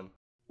discussion.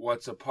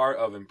 What's a part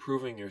of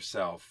improving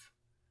yourself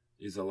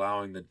is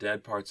allowing the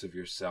dead parts of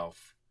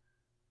yourself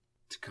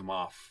to come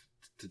off,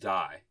 to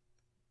die.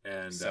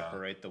 And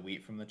separate the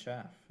wheat from the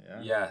chaff.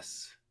 Yeah.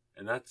 Yes.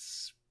 And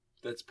that's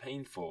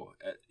painful,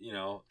 you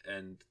know,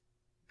 and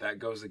that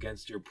goes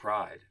against your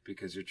pride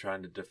because you're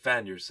trying to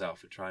defend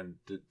yourself. You're trying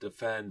to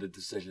defend the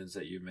decisions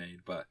that you made.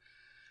 But,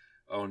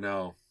 oh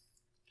no,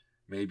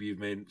 maybe you've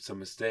made some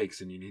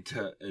mistakes and you need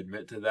to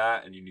admit to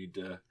that, and you need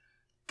to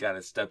got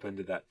to step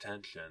into that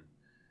tension.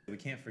 We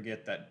can't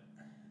forget that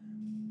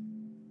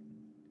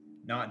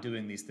not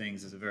doing these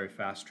things is a very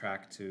fast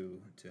track to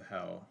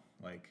hell,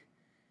 like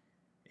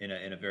in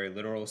a very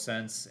literal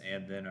sense,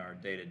 and then our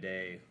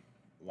day-to-day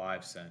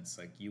live sense.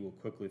 Like, you will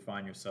quickly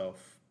find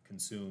yourself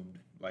consumed,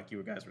 like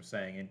you guys were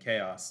saying, in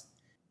chaos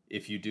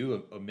if you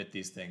do omit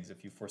these things,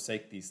 if you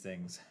forsake these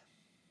things.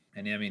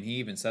 And I mean, he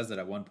even says that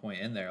at one point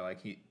in there,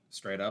 like, he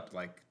straight up,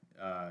 like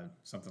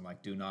something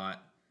like, do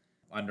not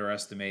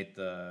underestimate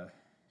the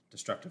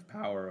destructive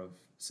power of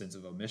sins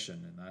of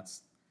omission. And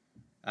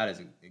that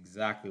is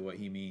exactly what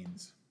he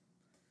means.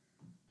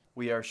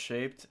 We are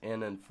shaped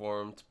and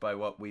informed by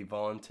what we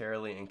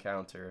voluntarily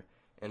encounter,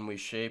 and we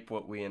shape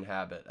what we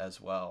inhabit as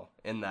well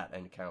in that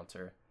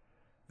encounter.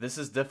 This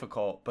is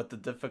difficult, but the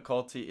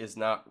difficulty is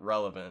not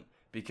relevant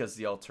because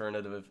the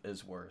alternative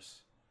is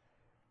worse.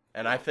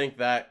 And I think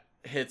that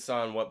hits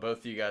on what both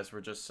of you guys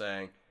were just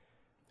saying.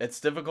 It's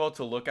difficult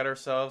to look at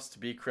ourselves, to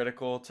be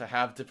critical, to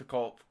have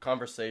difficult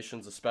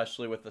conversations,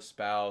 especially with a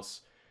spouse,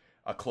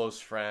 a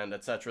close friend,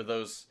 etc.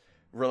 Those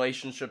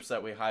relationships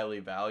that we highly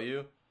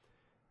value.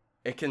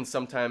 It can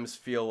sometimes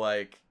feel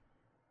like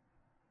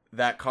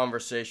that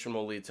conversation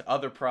will lead to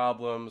other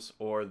problems,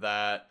 or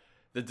that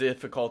the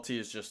difficulty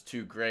is just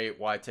too great,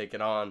 why take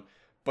it on?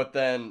 But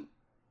then,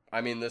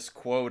 I mean, this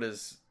quote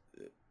is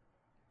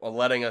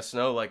letting us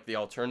know, like, the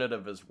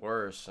alternative is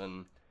worse.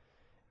 And,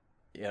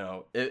 you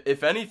know,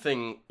 if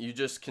anything, you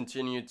just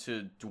continue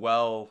to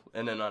dwell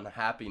in an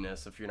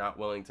unhappiness if you're not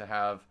willing to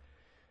have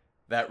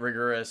that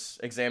rigorous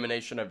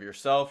examination of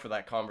yourself or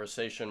that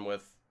conversation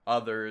with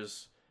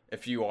others.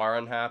 If you are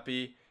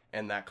unhappy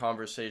and that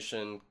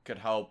conversation could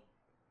help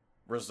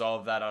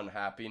resolve that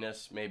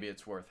unhappiness, maybe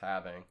it's worth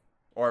having.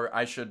 Or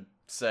I should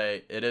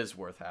say, it is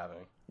worth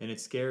having. And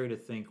it's scary to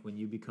think when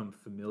you become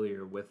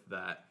familiar with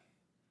that,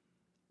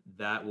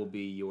 that will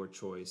be your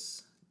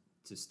choice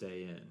to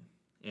stay in.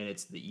 And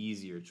it's the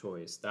easier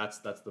choice.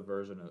 That's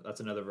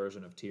another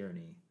version of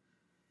tyranny.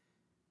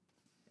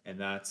 And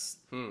that's,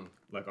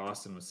 like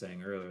Austin was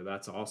saying earlier,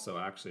 that's also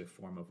actually a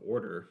form of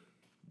order,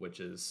 which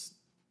is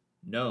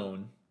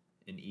known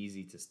and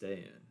easy to stay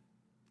in.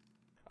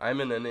 I'm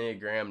an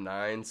Enneagram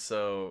 9,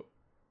 so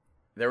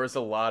there was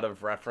a lot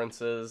of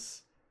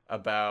references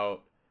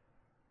about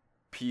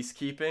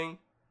peacekeeping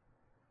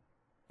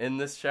in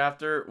this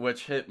chapter,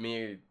 which hit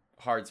me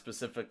hard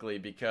specifically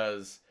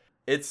because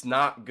it's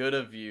not good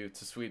of you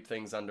to sweep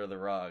things under the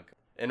rug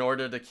in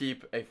order to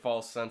keep a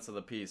false sense of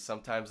the peace.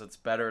 Sometimes it's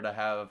better to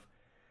have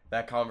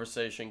that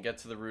conversation, get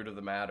to the root of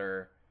the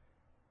matter,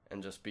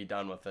 and just be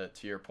done with it,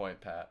 to your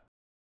point, Pat.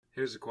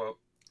 Here's a quote.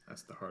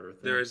 That's the harder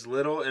thing. There is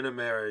little in a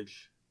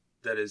marriage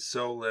that is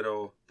so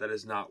little that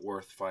is not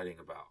worth fighting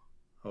about.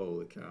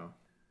 Holy cow.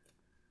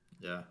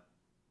 Yeah.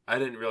 I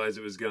didn't realize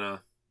it was going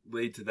to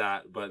lead to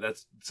that, but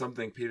that's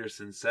something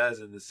Peterson says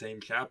in the same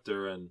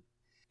chapter. And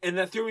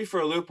that threw me for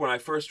a loop when I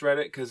first read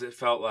it, because it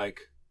felt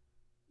like,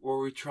 were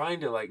we trying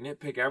to like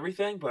nitpick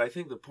everything? But I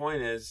think the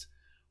point is,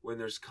 when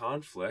there's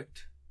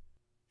conflict,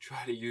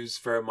 try to use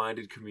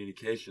fair-minded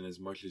communication as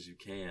much as you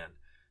can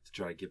to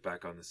try to get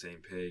back on the same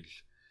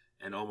page.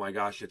 And oh my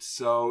gosh, it's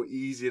so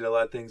easy to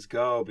let things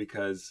go,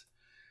 because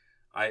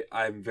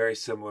I'm very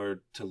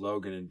similar to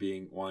Logan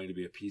in wanting to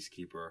be a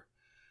peacekeeper,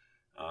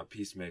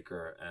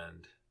 peacemaker,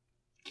 and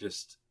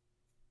just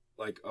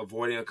like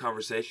avoiding a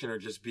conversation or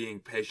just being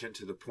patient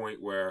to the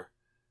point where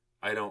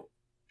I don't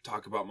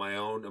talk about my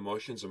own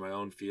emotions or my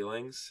own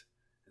feelings.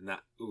 And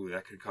that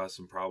could cause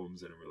some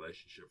problems in a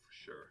relationship for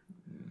sure.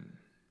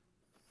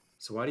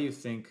 So why do you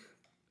think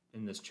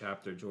in this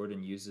chapter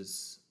Jordan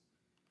uses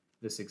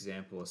this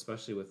example,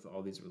 especially with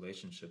all these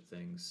relationship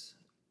things,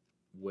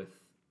 with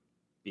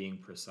being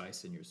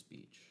precise in your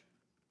speech?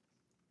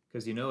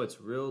 Because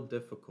it's real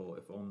difficult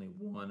if only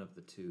one of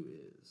the two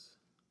is.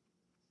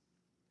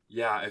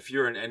 Yeah, if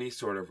you're in any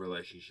sort of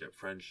relationship,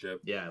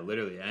 friendship, yeah,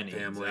 literally any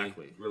family,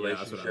 exactly.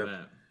 relationship, yeah, that's what I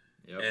meant.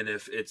 Yep. And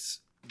if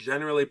it's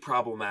generally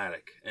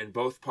problematic and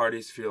both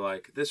parties feel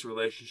like this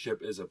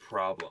relationship is a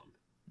problem,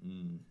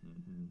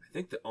 I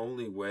think the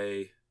only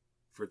way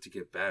for it to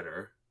get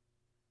better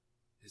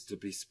is to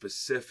be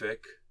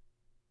specific,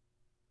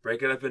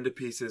 break it up into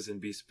pieces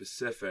and be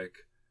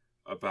specific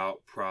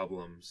about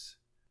problems.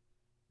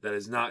 That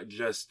is not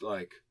just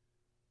like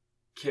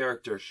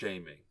character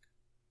shaming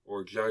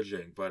or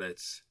judging, but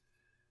it's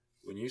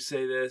when you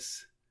say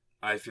this,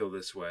 I feel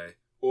this way.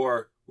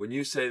 Or when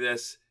you say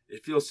this,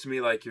 it feels to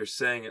me like you're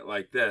saying it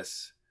like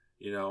this,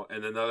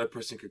 and then the other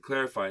person could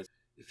clarify.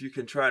 If you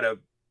can try to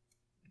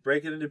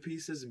break it into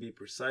pieces and be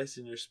precise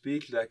in your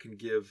speech, that can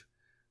give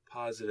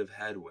positive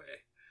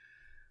headway.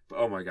 But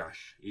oh my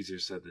gosh, easier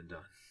said than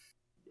done.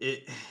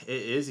 It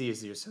is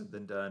easier said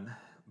than done,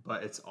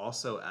 but it's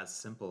also as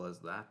simple as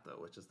that,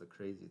 though, which is the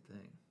crazy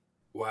thing.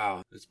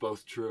 Wow, it's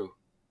both true.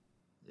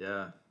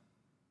 Yeah.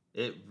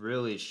 It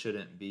really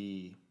shouldn't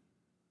be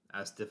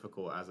as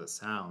difficult as it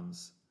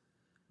sounds,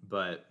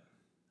 but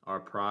our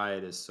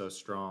pride is so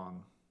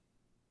strong.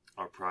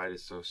 Our pride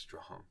is so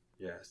strong.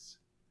 Yes.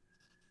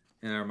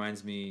 And it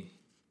reminds me,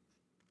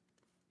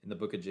 in the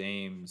book of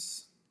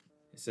James,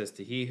 it says,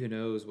 "To he who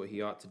knows what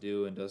he ought to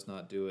do and does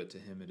not do it, to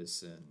him it is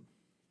sin."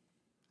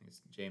 I think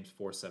it's James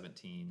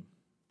 4:17.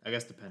 I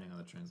guess depending on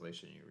the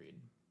translation you read.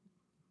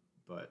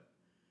 But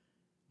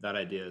that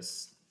idea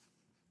is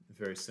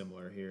very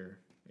similar here,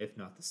 if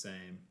not the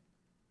same.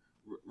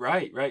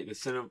 Right.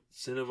 The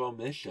sin of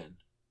omission.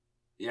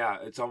 Yeah,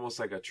 it's almost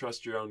like a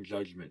trust your own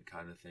judgment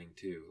kind of thing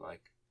too.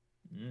 Like,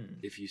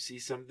 if you see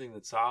something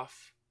that's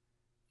off,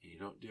 and you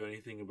don't do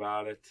anything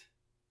about it,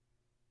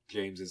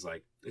 James is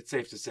like, it's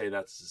safe to say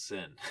that's a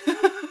sin.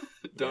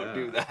 Don't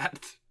do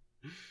that.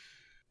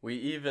 We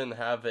even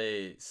have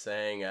a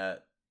saying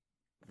at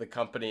the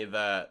company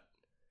that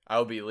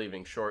I'll be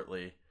leaving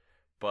shortly,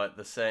 but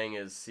the saying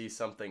is, see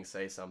something,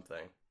 say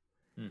something.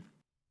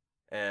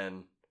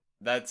 And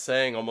that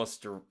saying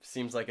almost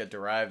seems like it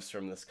derives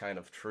from this kind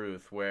of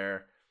truth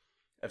where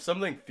if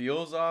something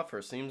feels off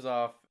or seems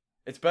off,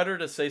 it's better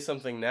to say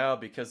something now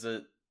because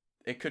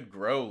it could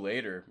grow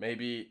later.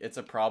 Maybe it's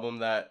a problem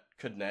that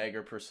could nag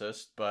or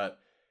persist, but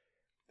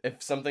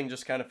if something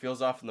just kind of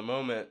feels off in the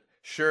moment,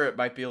 sure, it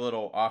might be a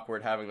little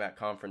awkward having that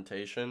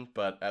confrontation,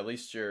 but at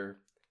least you're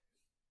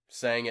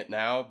saying it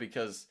now,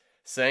 because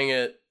saying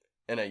it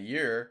in a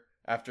year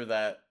after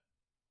that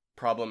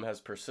problem has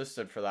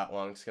persisted for that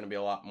long, it's going to be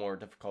a lot more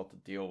difficult to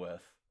deal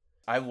with.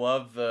 I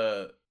love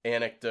the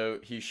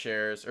anecdote he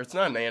shares, or it's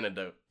not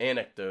an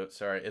anecdote,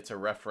 sorry, it's a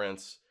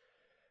reference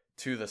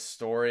to the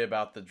story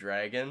about the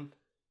dragon.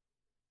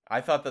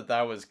 I thought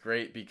that was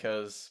great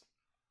because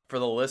for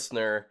the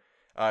listener,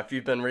 if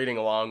you've been reading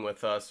along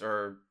with us,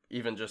 or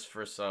even just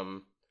for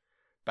some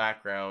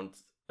background,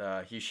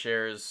 he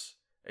shares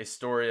a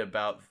story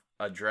about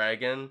a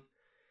dragon,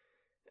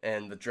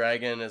 and the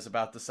dragon is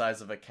about the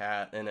size of a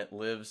cat, and it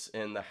lives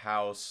in the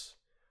house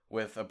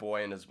with a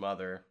boy and his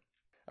mother.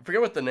 I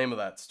forget what the name of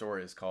that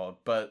story is called,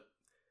 but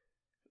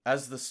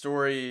as the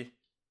story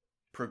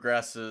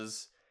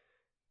progresses,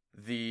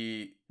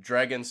 the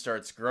dragon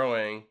starts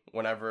growing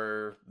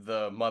whenever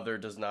the mother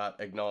does not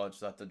acknowledge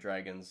that the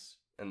dragon's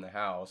in the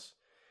house.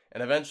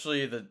 And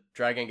eventually the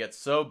dragon gets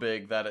so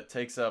big that it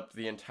takes up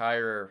the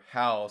entire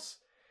house,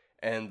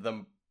 and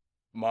the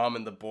mom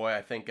and the boy,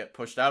 I think, get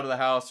pushed out of the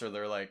house, or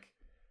they're like,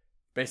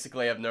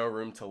 basically have no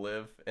room to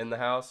live in the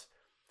house.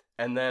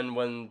 And then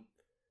when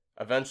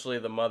eventually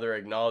the mother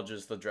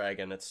acknowledges the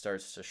dragon, it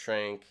starts to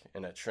shrink,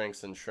 and it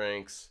shrinks and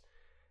shrinks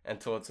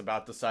until it's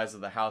about the size of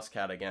the house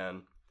cat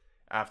again,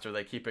 after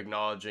they keep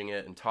acknowledging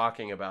it and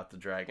talking about the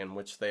dragon,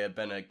 which they had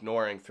been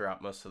ignoring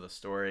throughout most of the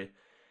story.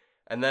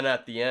 And then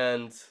at the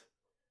end,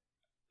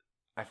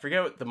 I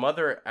forget what the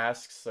mother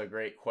asks a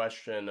great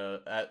question,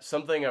 at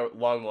something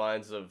along the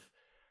lines of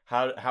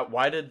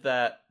why did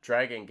that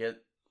dragon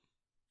get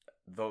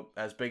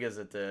as big as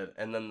it did?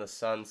 And then the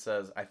son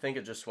says, I think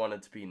it just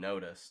wanted to be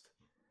noticed.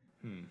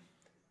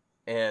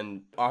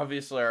 And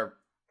obviously our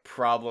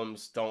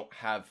problems don't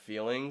have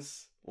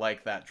feelings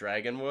like that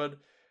dragon would,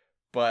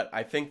 but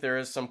I think there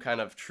is some kind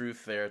of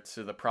truth there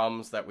to the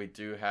problems that we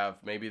do have.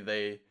 Maybe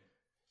they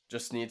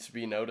just need to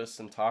be noticed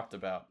and talked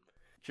about.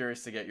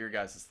 Curious to get your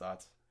guys'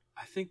 thoughts.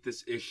 I think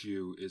this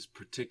issue is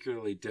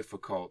particularly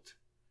difficult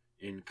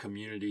in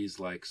communities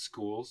like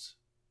schools.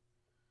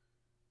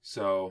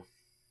 So,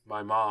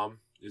 my mom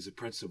is a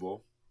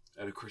principal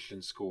at a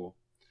Christian school.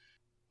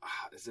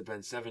 Has it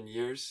been 7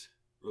 years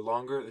or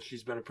longer that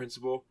she's been a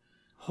principal?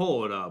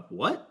 Hold up,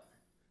 what?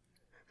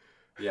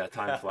 Yeah,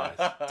 time flies.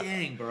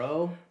 Dang,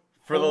 bro.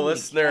 For the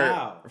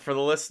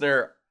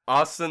listener,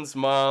 Austin's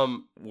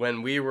mom,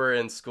 when we were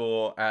in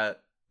school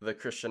at the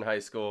Christian high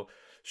school,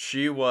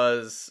 she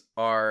was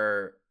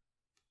our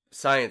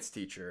science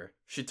teacher.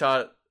 She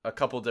taught a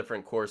couple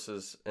different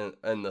courses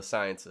in the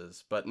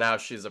sciences, but now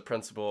she's a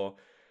principal.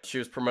 She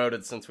was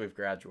promoted since we've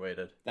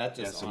graduated. That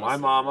just so my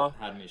mama,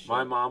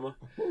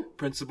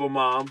 principal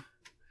mom.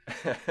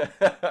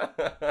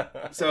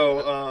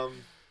 So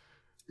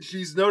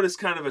she's noticed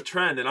kind of a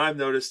trend, and I've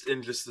noticed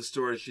in just the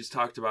stories she's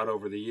talked about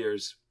over the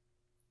years,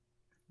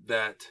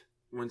 that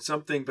when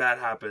something bad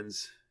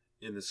happens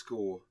in the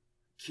school,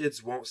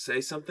 kids won't say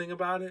something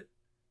about it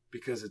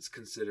because it's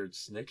considered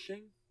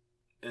snitching.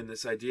 And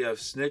this idea of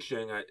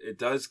snitching, it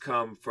does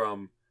come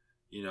from,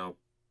 the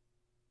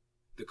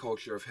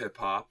culture of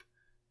hip-hop,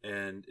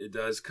 and it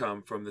does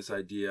come from this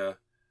idea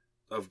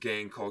of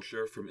gang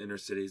culture from inner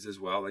cities as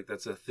well. Like,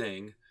 that's a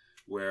thing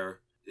where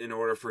in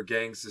order for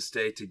gangs to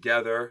stay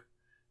together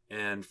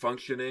and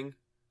functioning,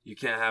 you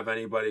can't have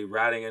anybody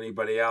ratting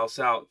anybody else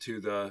out to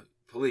the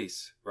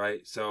police,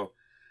 right? So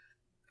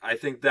I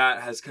think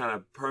that has kind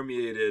of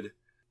permeated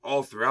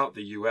all throughout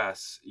the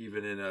U.S.,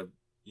 even in a,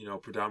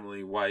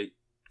 predominantly white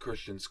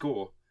Christian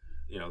school.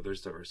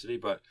 There's diversity,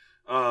 but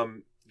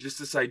just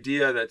this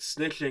idea that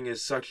snitching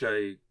is such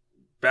a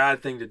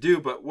bad thing to do.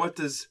 But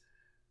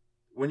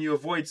when you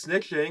avoid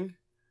snitching,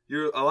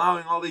 you're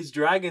allowing all these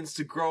dragons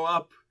to grow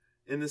up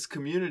in this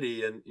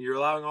community, and you're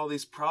allowing all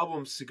these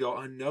problems to go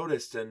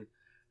unnoticed and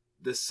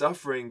the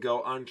suffering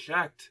go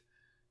unchecked.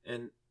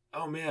 And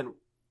oh man,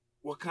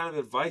 what kind of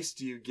advice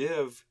do you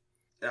give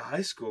a high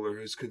schooler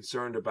who's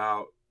concerned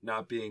about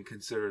not being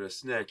considered a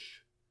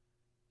snitch,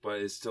 but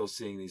is still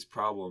seeing these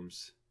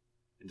problems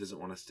and doesn't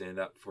want to stand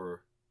up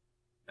for,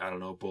 I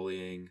don't know,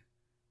 bullying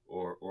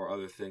or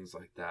other things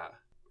like that?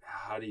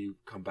 How do you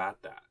combat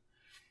that?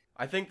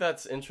 I think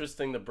that's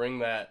interesting to bring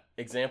that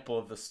example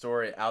of the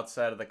story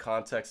outside of the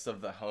context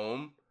of the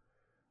home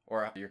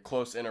or your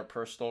close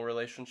interpersonal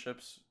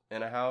relationships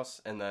in a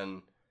house, and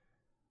then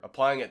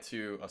applying it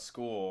to a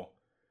school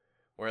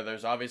where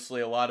there's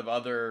obviously a lot of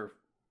other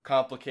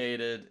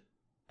complicated,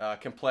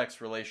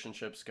 complex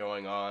relationships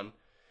going on.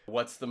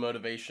 What's the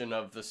motivation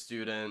of the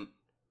student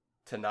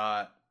to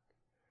not,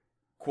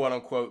 quote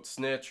unquote,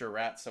 snitch or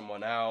rat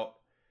someone out?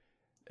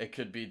 It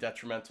could be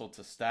detrimental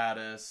to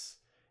status.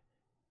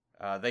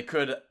 They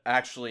could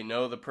actually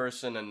know the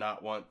person and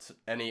not want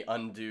any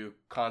undue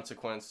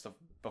consequence to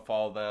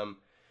befall them.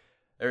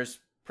 There's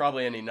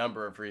probably any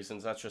number of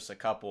reasons, that's just a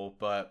couple,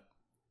 but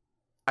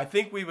I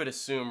think we would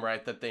assume,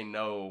 right, that they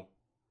know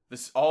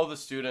this. All the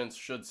students,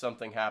 should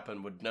something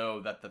happen, would know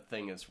that the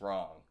thing is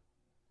wrong.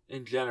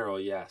 In general,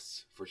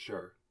 yes, for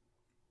sure.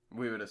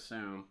 We would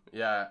assume,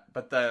 yeah,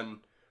 but then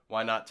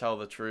why not tell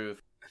the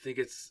truth? I think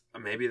it's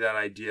maybe that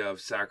idea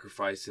of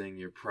sacrificing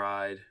your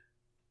pride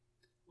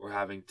or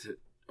having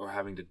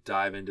to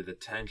dive into the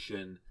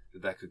tension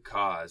that could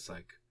cause,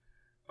 like,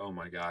 oh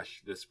my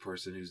gosh, this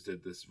person who's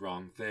did this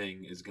wrong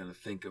thing is going to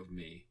think of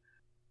me.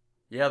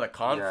 Yeah, the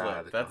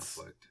conflict. Yeah,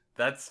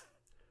 That's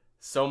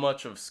so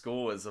much of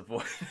school is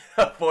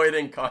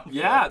avoiding conflict.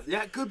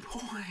 Yeah, good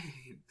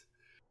point.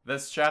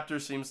 This chapter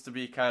seems to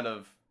be kind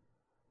of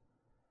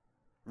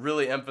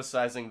really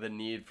emphasizing the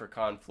need for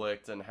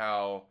conflict and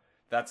how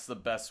that's the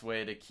best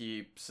way to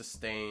keep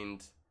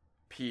sustained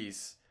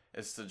peace,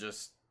 is to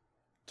just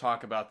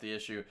talk about the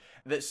issue.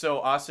 So,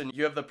 Austin,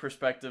 you have the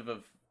perspective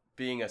of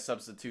being a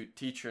substitute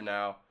teacher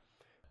now.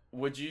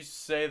 Would you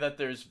say that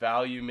there's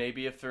value,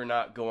 maybe if they're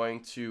not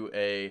going to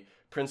a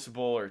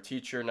principal or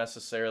teacher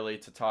necessarily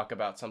to talk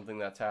about something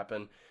that's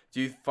happened,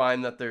 do you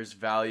find that there's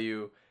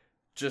value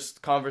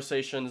just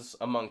conversations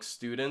among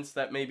students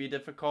that may be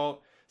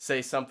difficult?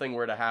 Say something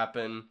were to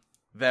happen,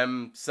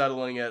 them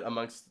settling it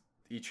amongst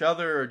each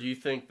other, or do you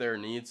think there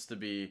needs to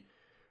be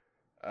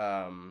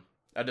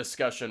a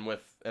discussion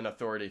with an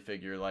authority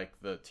figure like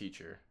the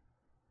teacher?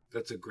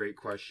 That's a great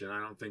question. I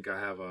don't think I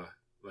have a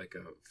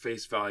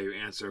face value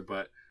answer,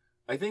 but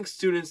I think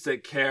students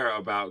that care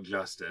about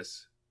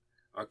justice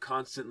are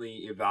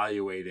constantly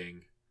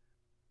evaluating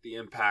the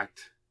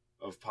impact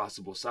of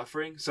possible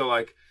suffering. So,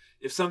 like,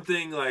 if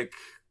something like,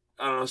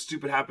 I don't know,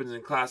 stupid happens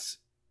in class,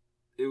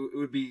 it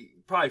would be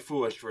probably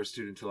foolish for a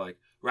student to, like,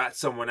 rat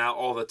someone out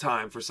all the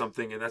time for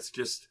something, and that's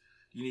just,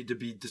 you need to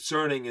be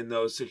discerning in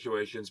those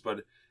situations.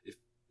 But if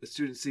the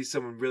student sees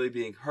someone really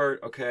being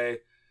hurt, okay,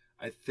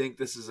 I think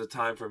this is a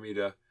time for me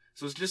to...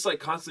 So it's just like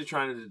constantly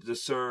trying to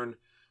discern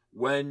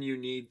when you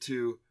need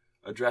to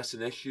address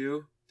an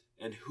issue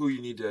and who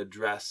you need to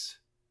address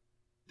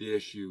the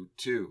issue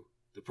to.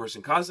 The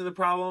person causing the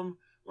problem,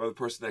 or the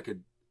person that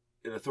could,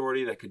 in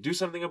authority, that could do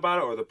something about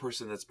it, or the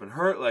person that's been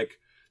hurt. Like,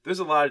 there's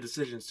a lot of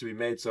decisions to be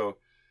made. So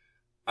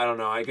I don't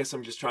know. I guess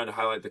I'm just trying to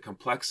highlight the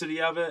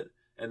complexity of it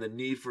and the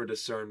need for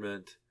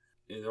discernment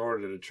in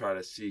order to try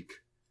to seek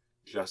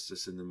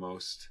justice in the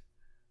most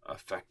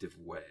effective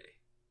way.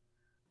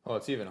 Well,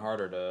 it's even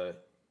harder to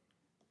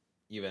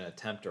even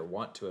attempt or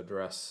want to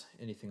address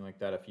anything like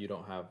that if you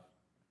don't have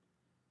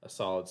a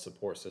solid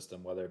support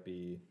system, whether it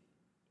be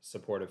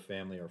supportive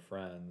family or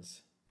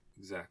friends.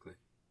 Exactly.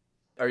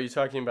 Are you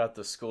talking about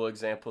the school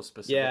example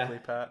specifically,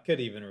 Pat? Could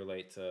even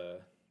relate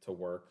to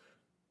work,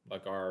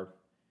 like our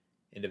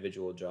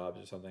individual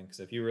jobs or something. Because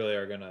if you really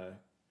are going to,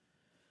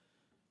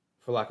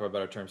 for lack of a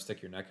better term,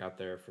 stick your neck out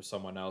there for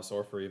someone else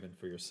or for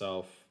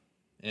yourself,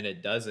 and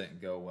it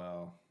doesn't go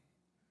well,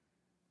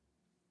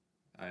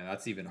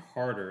 that's even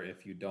harder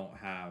if you don't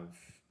have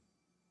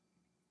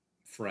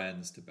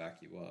friends to back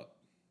you up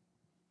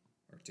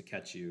or to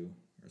catch you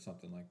or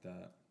something like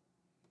that.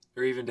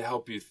 Or even to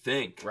help you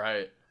think.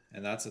 Right.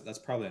 And that's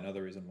probably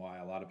another reason why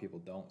a lot of people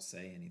don't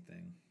say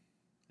anything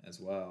as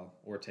well,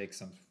 or take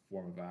some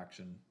form of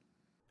action.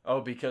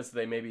 Oh, because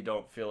they maybe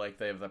don't feel like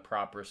they have the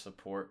proper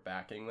support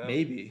backing them?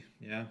 Maybe,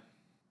 yeah.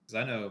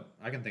 Because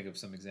I can think of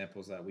some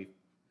examples that we've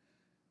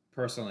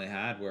personally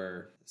had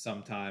where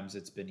sometimes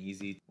it's been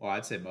easy. Well,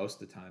 I'd say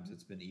most of the times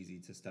it's been easy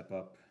to step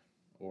up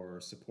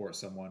or support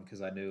someone,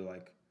 because I knew,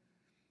 like,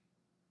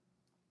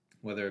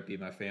 whether it be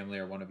my family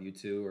or one of you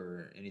two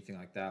or anything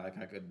like that. Like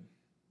I could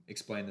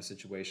explain the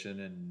situation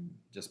and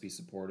just be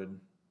supported.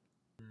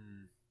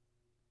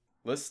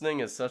 Listening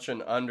is such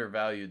an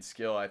undervalued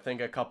skill. I think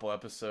a couple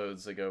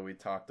episodes ago we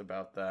talked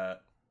about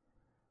that.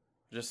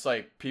 Just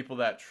like people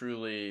that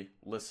truly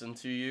listen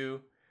to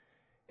you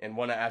and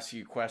want to ask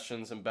you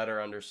questions and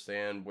better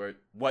understand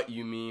what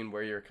you mean,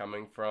 where you're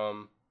coming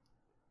from.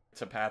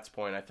 To Pat's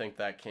point, I think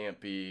that can't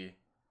be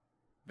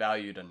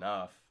valued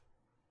enough.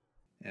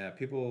 Yeah,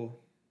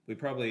 we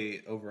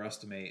probably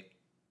overestimate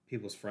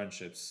people's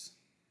friendships.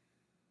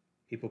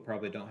 People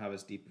probably don't have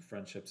as deep of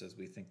friendships as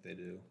we think they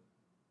do.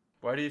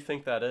 Why do you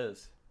think that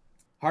is?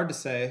 Hard to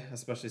say,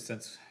 especially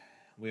since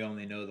we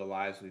only know the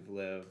lives we've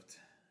lived.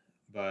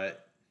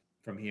 But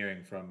from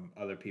hearing from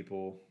other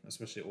people,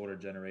 especially older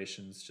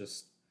generations,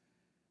 just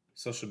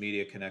social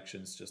media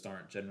connections just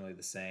aren't generally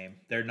the same.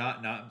 They're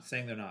not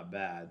saying they're not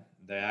bad.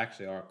 They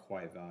actually are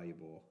quite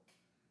valuable.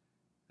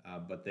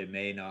 But they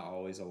may not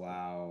always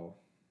allow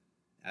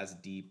as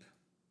deep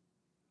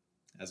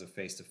as a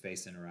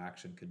face-to-face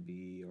interaction could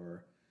be,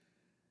 or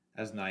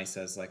as nice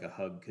as like a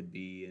hug could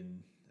be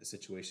in a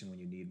situation when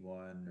you need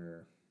one,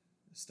 or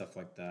stuff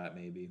like that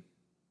maybe.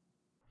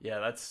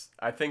 Yeah,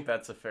 I think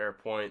that's a fair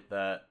point,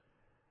 that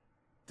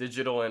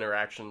digital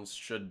interactions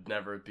should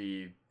never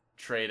be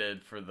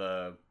traded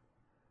for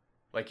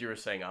like you were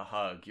saying, a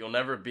hug. You'll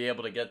never be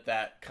able to get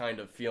that kind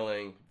of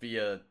feeling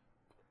via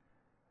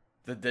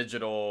the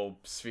digital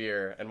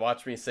sphere. And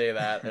watch me say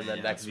that, and then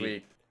Yeah, next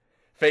week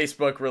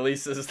Facebook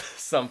releases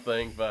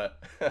something,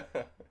 but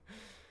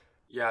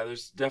Yeah,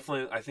 there's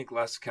definitely, I think,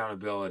 less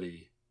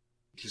accountability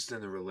just in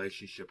the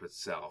relationship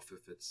itself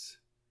if it's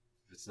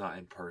not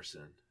in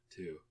person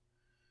too.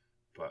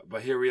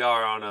 But here we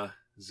are on a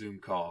Zoom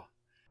call.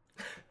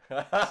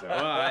 Yeah,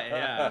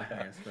 I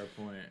guess fair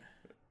point.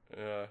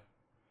 Yeah.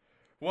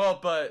 Well,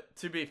 but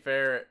to be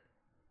fair,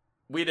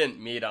 we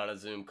didn't meet on a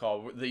Zoom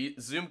call. The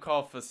Zoom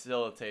call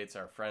facilitates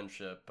our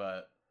friendship,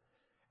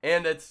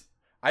 and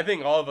I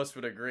think all of us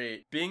would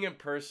agree, being in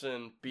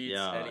person beats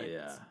any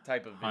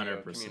type of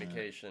video 100%.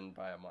 communication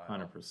by a mile.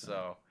 100%.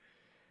 So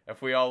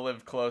if we all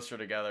lived closer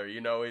together,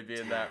 we'd be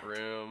in that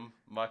room,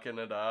 mucking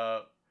it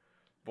up,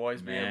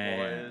 boys being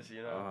boys,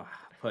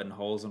 putting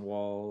holes in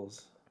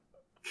walls.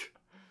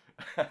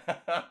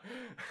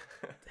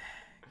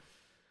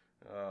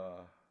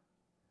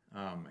 Oh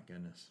my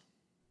goodness.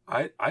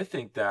 I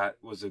think that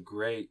was a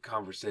great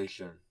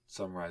conversation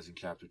summarizing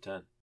chapter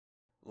 10.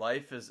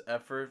 Life is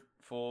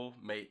effortful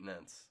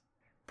maintenance.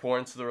 Pour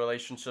into the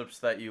relationships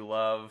that you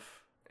love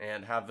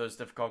and have those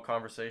difficult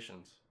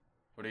conversations.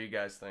 What do you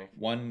guys think?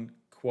 One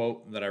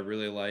quote that I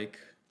really like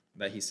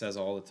that he says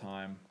all the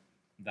time,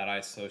 that I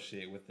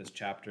associate with this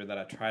chapter, that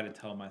I try to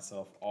tell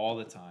myself all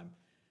the time,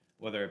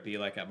 whether it be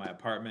like at my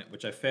apartment,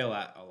 which I fail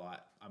at a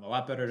lot. I'm a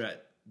lot better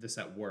at this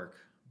at work,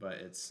 but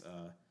it's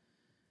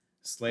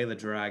slay the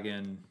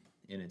dragon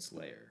in its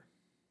lair.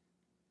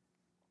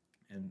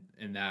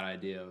 And that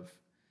idea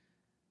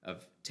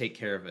of take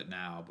care of it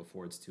now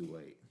before it's too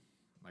late.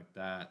 Like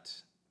that,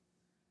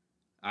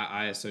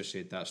 I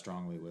associate that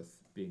strongly with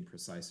being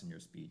precise in your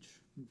speech.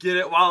 Get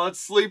it while it's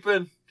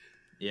sleeping.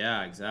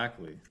 Yeah,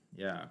 exactly.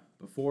 Yeah.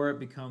 Before it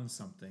becomes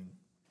something,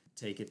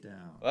 take it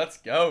down. Let's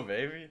go,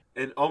 baby.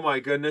 And oh my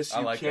goodness,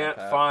 you can't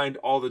find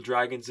all the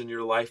dragons in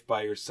your life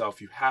by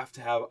yourself. You have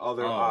to have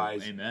other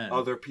eyes, amen.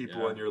 Other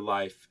people in your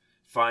life,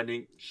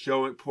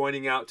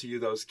 pointing out to you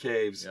those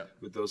caves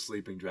with those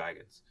sleeping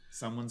dragons.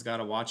 Someone's got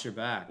to watch your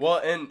back. Well,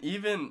 and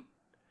even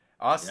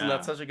Austin,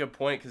 that's such a good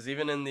point, because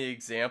even in the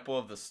example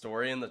of the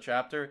story in the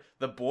chapter,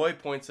 the boy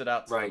points it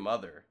out to the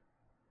mother.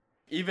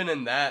 Even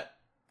in that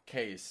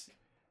case,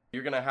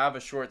 you're going to have a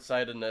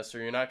short-sightedness,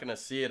 or you're not going to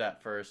see it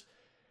at first.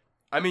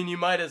 I mean, you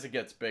might as it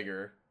gets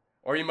bigger,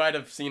 or you might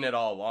have seen it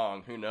all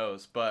along, who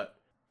knows, but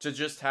to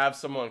just have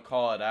someone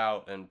call it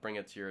out and bring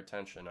it to your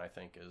attention, I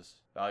think is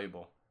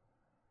valuable.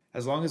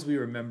 As long as we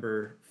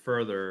remember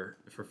for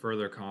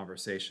further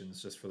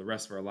conversations, just for the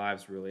rest of our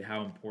lives, really,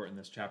 how important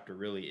this chapter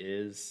really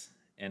is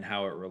and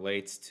how it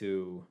relates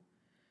to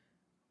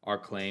our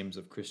claims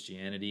of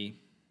Christianity,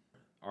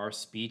 our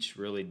speech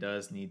really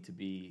does need to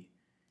be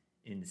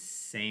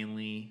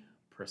insanely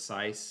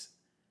precise,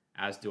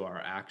 as do our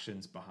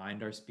actions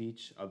behind our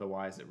speech.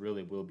 Otherwise, it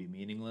really will be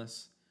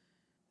meaningless.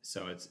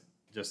 So it's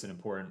just an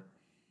important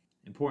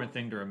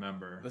thing to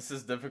remember. This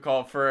is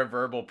difficult for a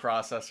verbal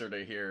processor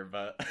to hear,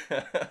 but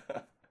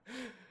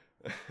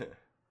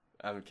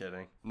I'm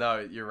kidding. No,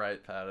 you're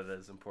right, Pat. It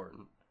is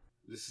important.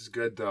 This is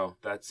good, though.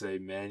 That's a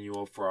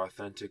manual for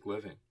authentic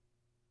living.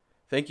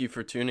 Thank you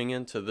for tuning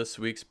in to this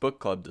week's book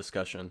club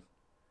discussion.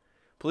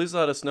 Please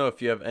let us know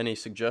if you have any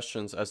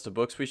suggestions as to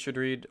books we should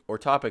read or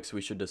topics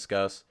we should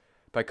discuss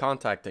by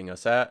contacting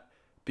us at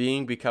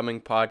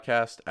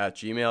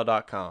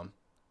beingbecomingpodcast@gmail.com.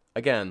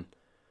 Again,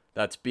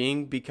 that's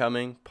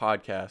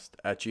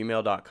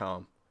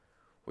beingbecomingpodcast@gmail.com.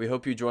 We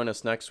hope you join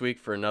us next week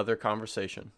for another conversation.